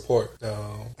yourself as support.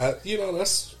 You know,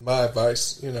 that's my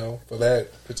advice, you know, for that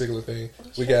particular thing.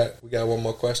 We got one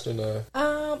more question.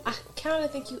 I kind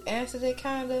of think you answered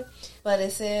it, but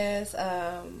it says,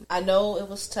 I know it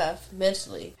was tough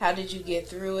mentally. How did you get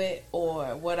through it,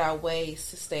 or what are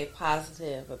ways to stay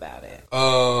positive about it?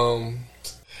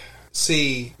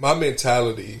 See, my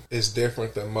mentality is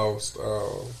different than most.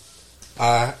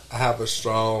 I have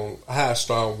strong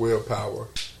willpower,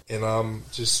 and I'm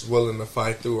just willing to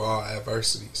fight through all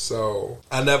adversity. So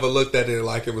I never looked at it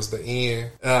like it was the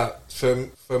end.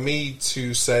 For me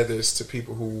to say this to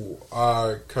people who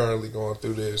are currently going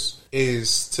through this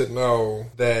is to know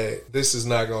that this is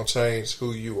not going to change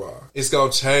who you are. It's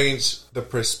going to change the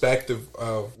perspective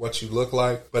of what you look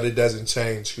like, but it doesn't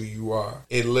change who you are.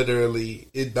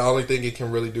 The only thing it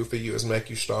can really do for you is make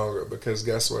you stronger, because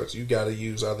guess what? You got to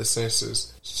use other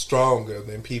senses stronger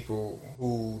than people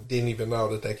who didn't even know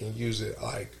that they can use it.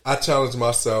 Like, I challenge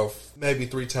myself maybe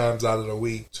 3 times out of the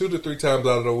week, 2 to 3 times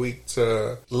out of the week,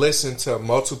 to listen to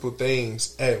multiple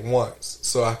things at once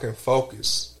so I can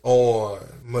focus on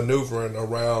maneuvering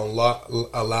around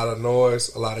a lot of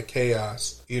noise, a lot of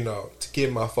chaos, you know, to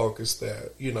get my focus there.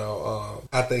 You know,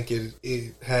 I think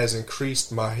it has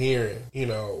increased my hearing, you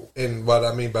know, and what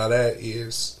I mean by that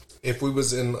is, if we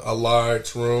was in a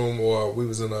large room or we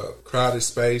was in a crowded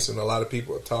space and a lot of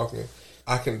people are talking,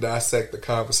 I can dissect the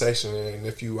conversation, and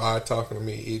if you are talking to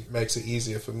me, it makes it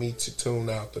easier for me to tune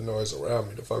out the noise around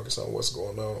me to focus on what's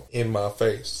going on in my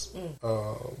face.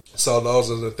 So those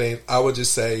are the things I would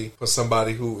just say for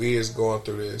somebody who is going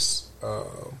through this,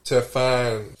 to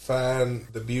find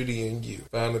the beauty in you.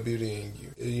 Find the beauty in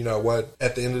you. You know what?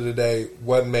 At the end of the day,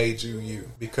 what made you you?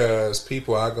 Because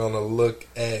people are going to look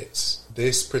at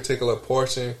this particular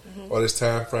portion or this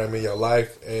time frame in your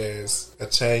life as a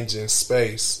change in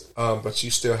space, but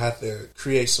you still have to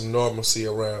create some normalcy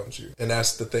around you, and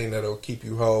that's the thing that'll keep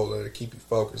you whole, that'll keep you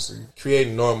focused. Create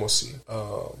normalcy,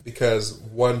 because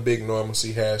one big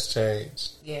normalcy has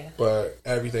changed, but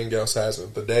everything else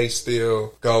hasn't. The day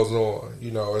still goes on.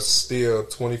 You know, it's still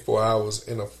 24 hours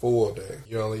in a full day.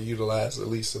 You only utilize at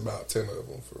least about 10 of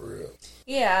them, for real.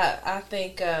 Yeah, I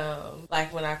think,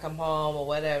 like when I come home or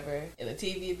whatever, and the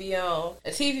TV be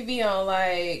on,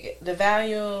 like, the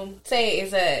volume, say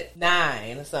it's at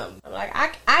 9 or something. I'm like,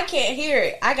 I can't hear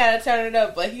it. I gotta turn it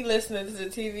up, but he listening to the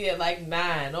TV at like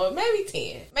 9 or maybe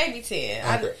 10. Okay.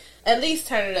 I at least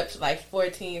turn it up to like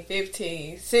 14,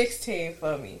 15, 16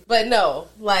 for me. But no,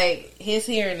 like, his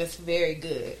hearing is very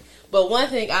good. But one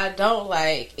thing I don't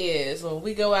like is when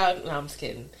we go out, no, I'm just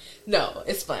kidding. No,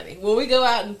 it's funny. When we go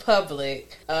out in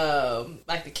public,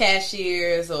 like the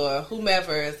cashiers or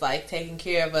whomever is like taking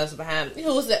care of us behind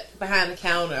the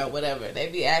counter or whatever, they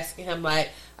be asking him like,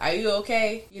 "Are you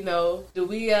okay? You know, do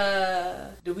we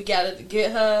gotta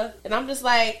get her?" And I'm just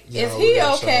like, "Is he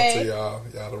okay?"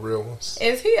 Y'all the real ones.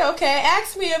 Is he okay?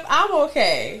 Ask me if I'm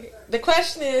okay. The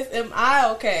question is, am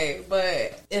I okay?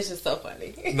 But it's just so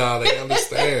funny. Nah, they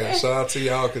understand. Shout out to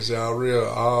y'all, because y'all real.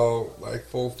 All like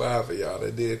 4 or 5 of y'all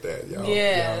that did that. Y'all,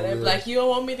 they're like, "You don't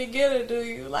want me to get her, do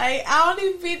you?" Like, I don't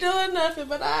even be doing nothing,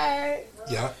 but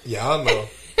y'all know.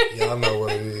 Y'all know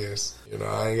what it is. You know,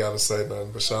 I ain't got to say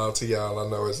nothing, but shout out to y'all. I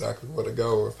know exactly where to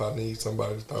go if I need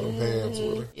somebody to throw them hands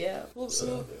with her. Yeah.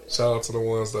 So, shout out to the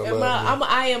ones that love me.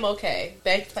 I am okay.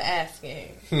 Thanks for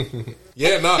asking.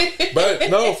 But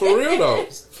no, for real though.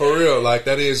 For real, like,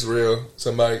 that is real.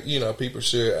 Somebody, you know, people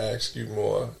should ask you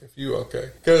more if you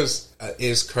okay. Because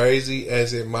as crazy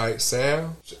as it might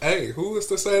sound, hey, who is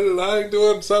to say that I ain't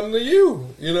doing something to you?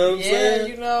 You know what I'm saying?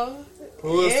 Yeah, you know.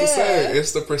 Who is to say?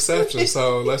 It's the perception.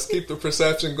 So let's keep the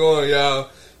perception going, y'all.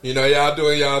 You know, y'all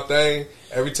doing y'all thing.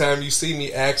 Every time you see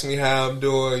me, ask me how I'm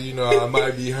doing. You know, I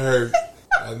might be hurt.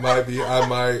 I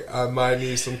might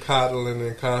need some coddling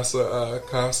and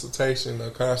consultation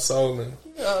or consoling.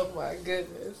 Oh my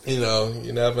goodness. You know,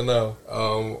 you never know.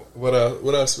 What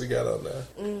else we got on there?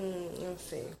 Let's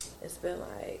see. It's been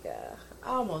like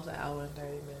almost an hour and 30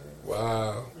 minutes.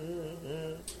 Wow.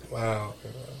 Mm-hmm. Wow.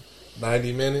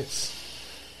 90 minutes.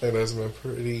 I think that's been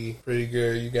pretty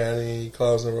good. You got any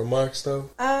closing remarks though?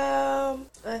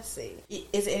 Let's see.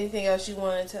 Is there anything else you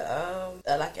wanted to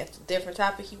like a different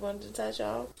topic you wanted to touch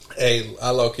on? Hey,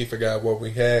 I low-key forgot what we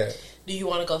had. Do you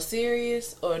want to go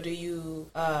serious or do you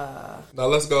No,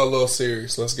 let's go a little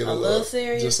serious. Let's get a little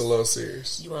serious. Just a little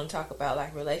serious. You want to talk about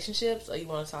like relationships or you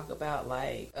want to talk about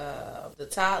like the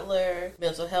toddler,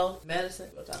 mental health,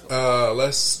 medicine?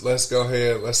 Let's go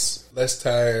ahead. Let's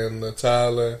tie in the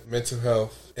toddler, mental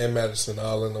health, and medicine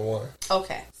all into one.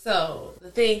 Okay. So,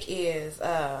 the thing is,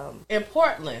 in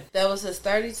Portland, there was this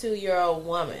 32-year-old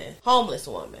woman, homeless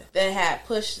woman, that had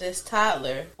pushed this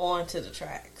toddler onto the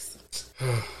tracks.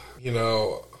 You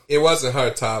know, it wasn't her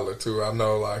toddler too. I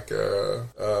know, like,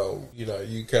 you know,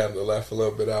 you kind of left a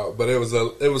little bit out, but it was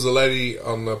a lady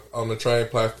on the train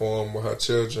platform with her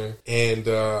children, and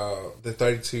the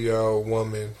 32-year-old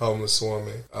woman, homeless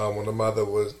woman, when the mother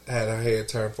had her head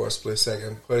turned for a split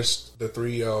second, pushed the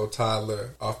 3-year-old toddler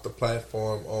off the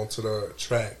platform onto the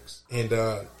tracks. And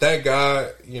thank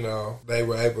God, you know, they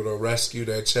were able to rescue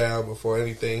that child before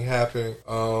anything happened.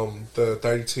 The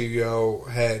 32-year-old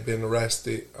had been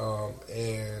arrested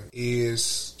and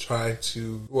is trying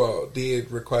to,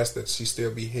 did request that she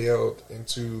still be held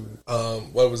into,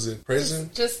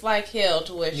 prison? Just like held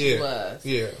to where she was.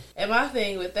 Yeah. And my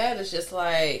thing with that is just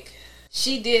like,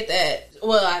 she did that,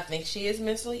 well, I think she is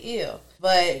mentally ill.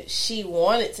 But she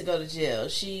wanted to go to jail.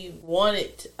 She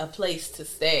wanted a place to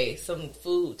stay, some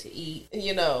food to eat.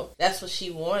 You know, that's what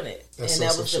she wanted.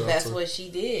 That was the best what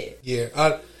she did.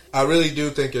 Yeah, I really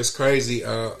do think it's crazy.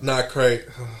 Not crazy.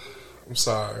 I'm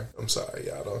sorry,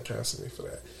 y'all. Don't cancel me for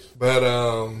that. But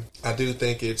I do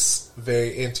think it's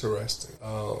very interesting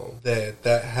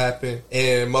that happened.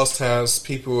 And most times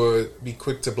people would be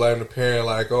quick to blame the parent,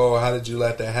 like, oh, how did you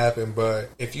let that happen? But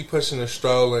if you pushing a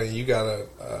stroller and you got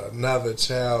another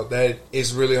child, that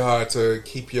it's really hard to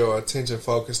keep your attention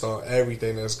focused on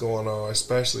everything that's going on,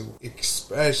 especially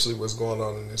what's going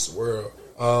on in this world.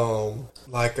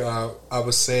 Like I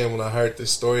was saying when I heard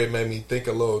this story, it made me think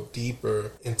a little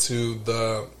deeper into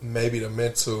the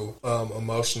mental,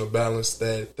 emotional balance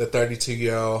that the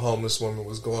 32-year-old homeless woman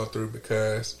was going through,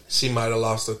 because she might have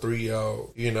lost a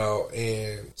 3-year-old, you know,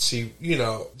 and she, you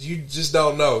know, you just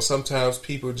don't know. Sometimes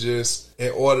people just,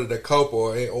 in order to cope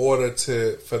or in order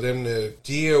for them to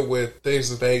deal with things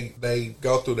that they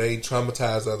go through, they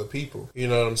traumatize other people. You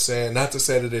know what I'm saying? Not to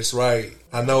say that it's right.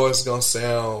 I know it's going to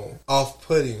sound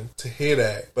off-putting to hear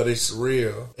that, but it's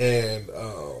real. And,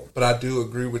 but I do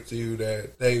agree with you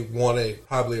that they wanted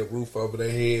probably a roof over their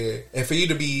head. And for you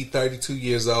to be 32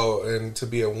 years old and to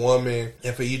be a woman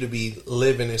and for you to be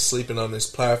living and sleeping on this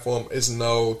platform, it's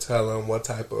no telling what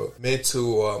type of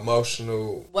mental or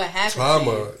emotional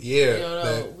trauma.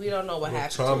 Yeah. We don't know what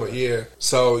happened. Trauma, yeah.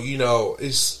 So, you know,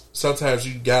 it's sometimes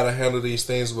you gotta handle these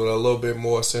things with a little bit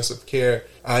more sense of care.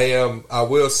 I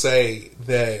will say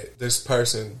that this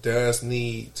person does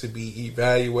need to be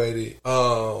evaluated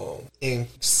and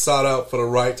sought out for the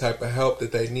right type of help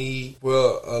that they need.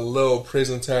 Will a little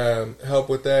prison time help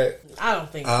with that? I don't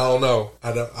think so. I don't know.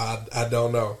 I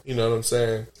don't know. You know what I'm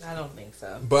saying? I don't think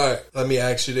so. But let me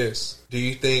ask you this. Do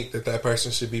you think that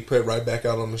person should be put right back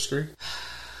out on the street?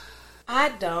 I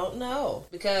don't know,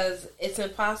 because it's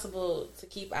impossible to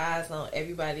keep eyes on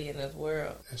everybody in this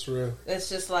world. That's real. It's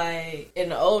just like in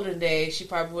the olden days, she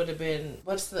probably would have been,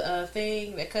 what's the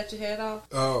thing that cut your head off?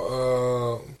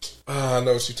 I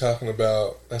know what you're talking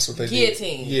about. That's what they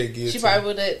guillotine. Did. Yeah, guillotine. She probably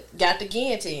would have got the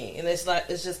guillotine, and it's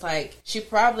just like she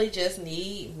probably just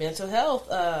need mental health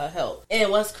help.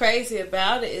 And what's crazy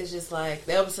about it is just like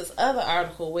there was this other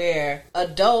article where a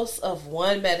dose of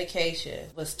one medication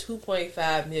was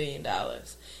 $2.5 million.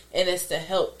 And it's to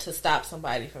help to stop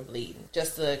somebody from bleeding.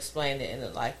 Just to explain it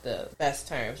in like the best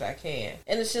terms I can.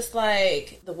 And it's just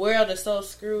like the world is so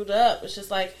screwed up. It's just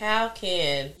like, how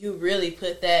can you really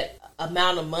put that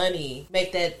amount of money,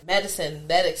 make that medicine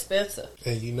that expensive?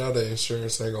 And you know the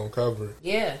insurance ain't gonna cover it.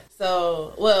 Yeah.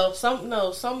 So, well, some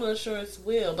insurance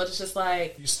will, but it's just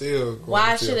like, you still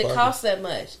why should it cost that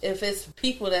much if it's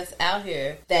people that's out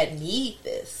here that need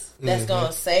this? That's going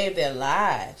to save their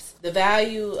lives. The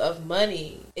value of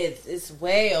money it's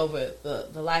way over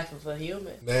the life of a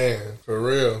human. Man, for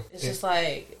real. It's just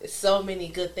like so many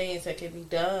good things that can be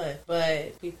done,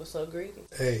 but people so greedy.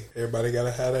 Hey, everybody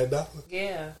gotta have that dollar.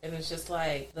 Yeah, and it's just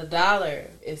like the dollar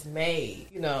is made,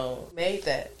 made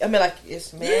that. I mean, like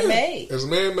it's man-made. It's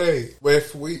man-made.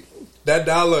 If that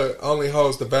dollar only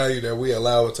holds the value that we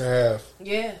allow it to have.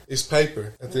 Yeah. It's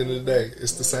paper at the end of the day.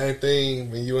 It's the same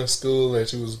thing when you in school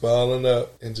that you was balling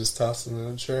up and just tossing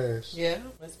in the trash. Yeah,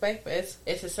 it's paper. It's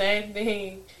the same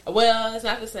thing. Well, it's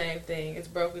not the same thing. It's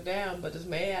broken down, but it's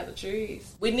made out of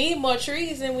trees. We need more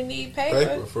trees than we need paper.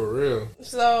 Paper, for real.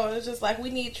 So it's just like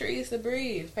we need trees to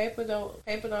breathe. Paper don't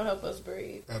help us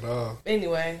breathe. At all.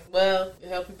 Anyway, well, it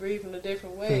help you breathe in a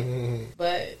different way.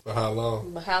 But for how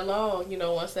long?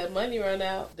 Once that money run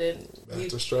out, then you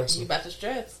about to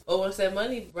stress. Or once that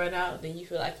money run out, then you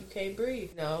feel like you can't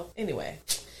breathe. Anyway,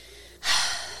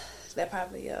 that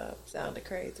probably sounded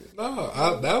crazy.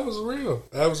 No, that was real.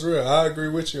 That was real. I agree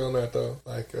with you on that though.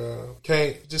 Like,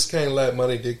 can't let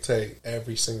money dictate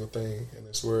every single thing in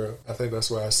this world. I think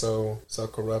that's why it's so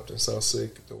corrupt and so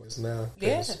sick the way it's now.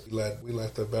 Yeah, we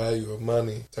let the value of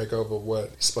money take over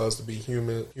what is supposed to be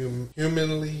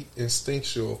humanly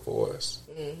instinctual for us.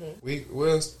 Mm-hmm.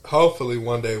 We'll hopefully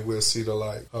one day we'll see the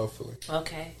light. Hopefully.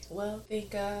 Okay. Well, I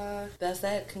think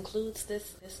that concludes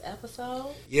this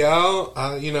episode.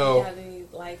 Yeah. You have any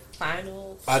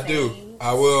final? I do.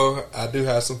 I do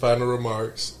have some final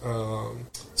remarks.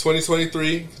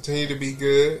 2023 continue to be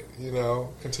good.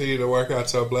 Continue to work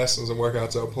out your blessings and work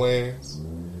out your plans.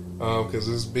 Because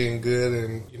it's been good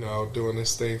and doing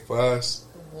this thing for us.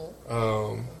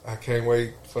 I can't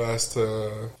wait for us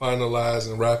to finalize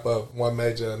and wrap up one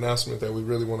major announcement that we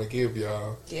really want to give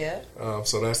y'all. Yeah.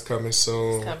 So that's coming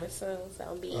soon. It's coming soon.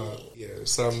 Sound big. Yeah,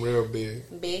 something real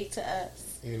big. Big to us.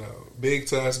 Big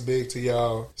to us, big to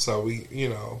y'all. So we,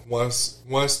 once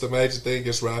the major thing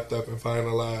gets wrapped up and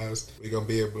finalized, we're going to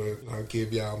be able to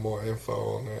give y'all more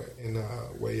info on that and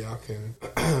where y'all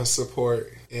can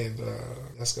support. And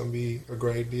that's going to be a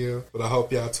great deal. But I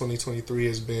hope y'all 2023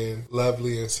 has been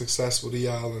lovely and successful to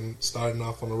y'all and starting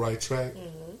off on the right track.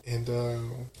 Mm-hmm. And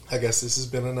I guess this has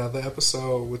been another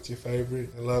episode with your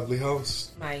favorite and lovely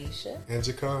host, Maisha and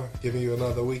Jakar, giving you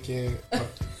another weekend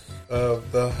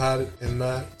of the hot and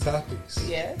not topics.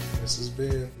 Yes. This has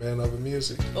been Man Over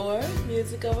Music. Or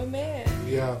Music Over Man.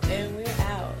 Yeah. And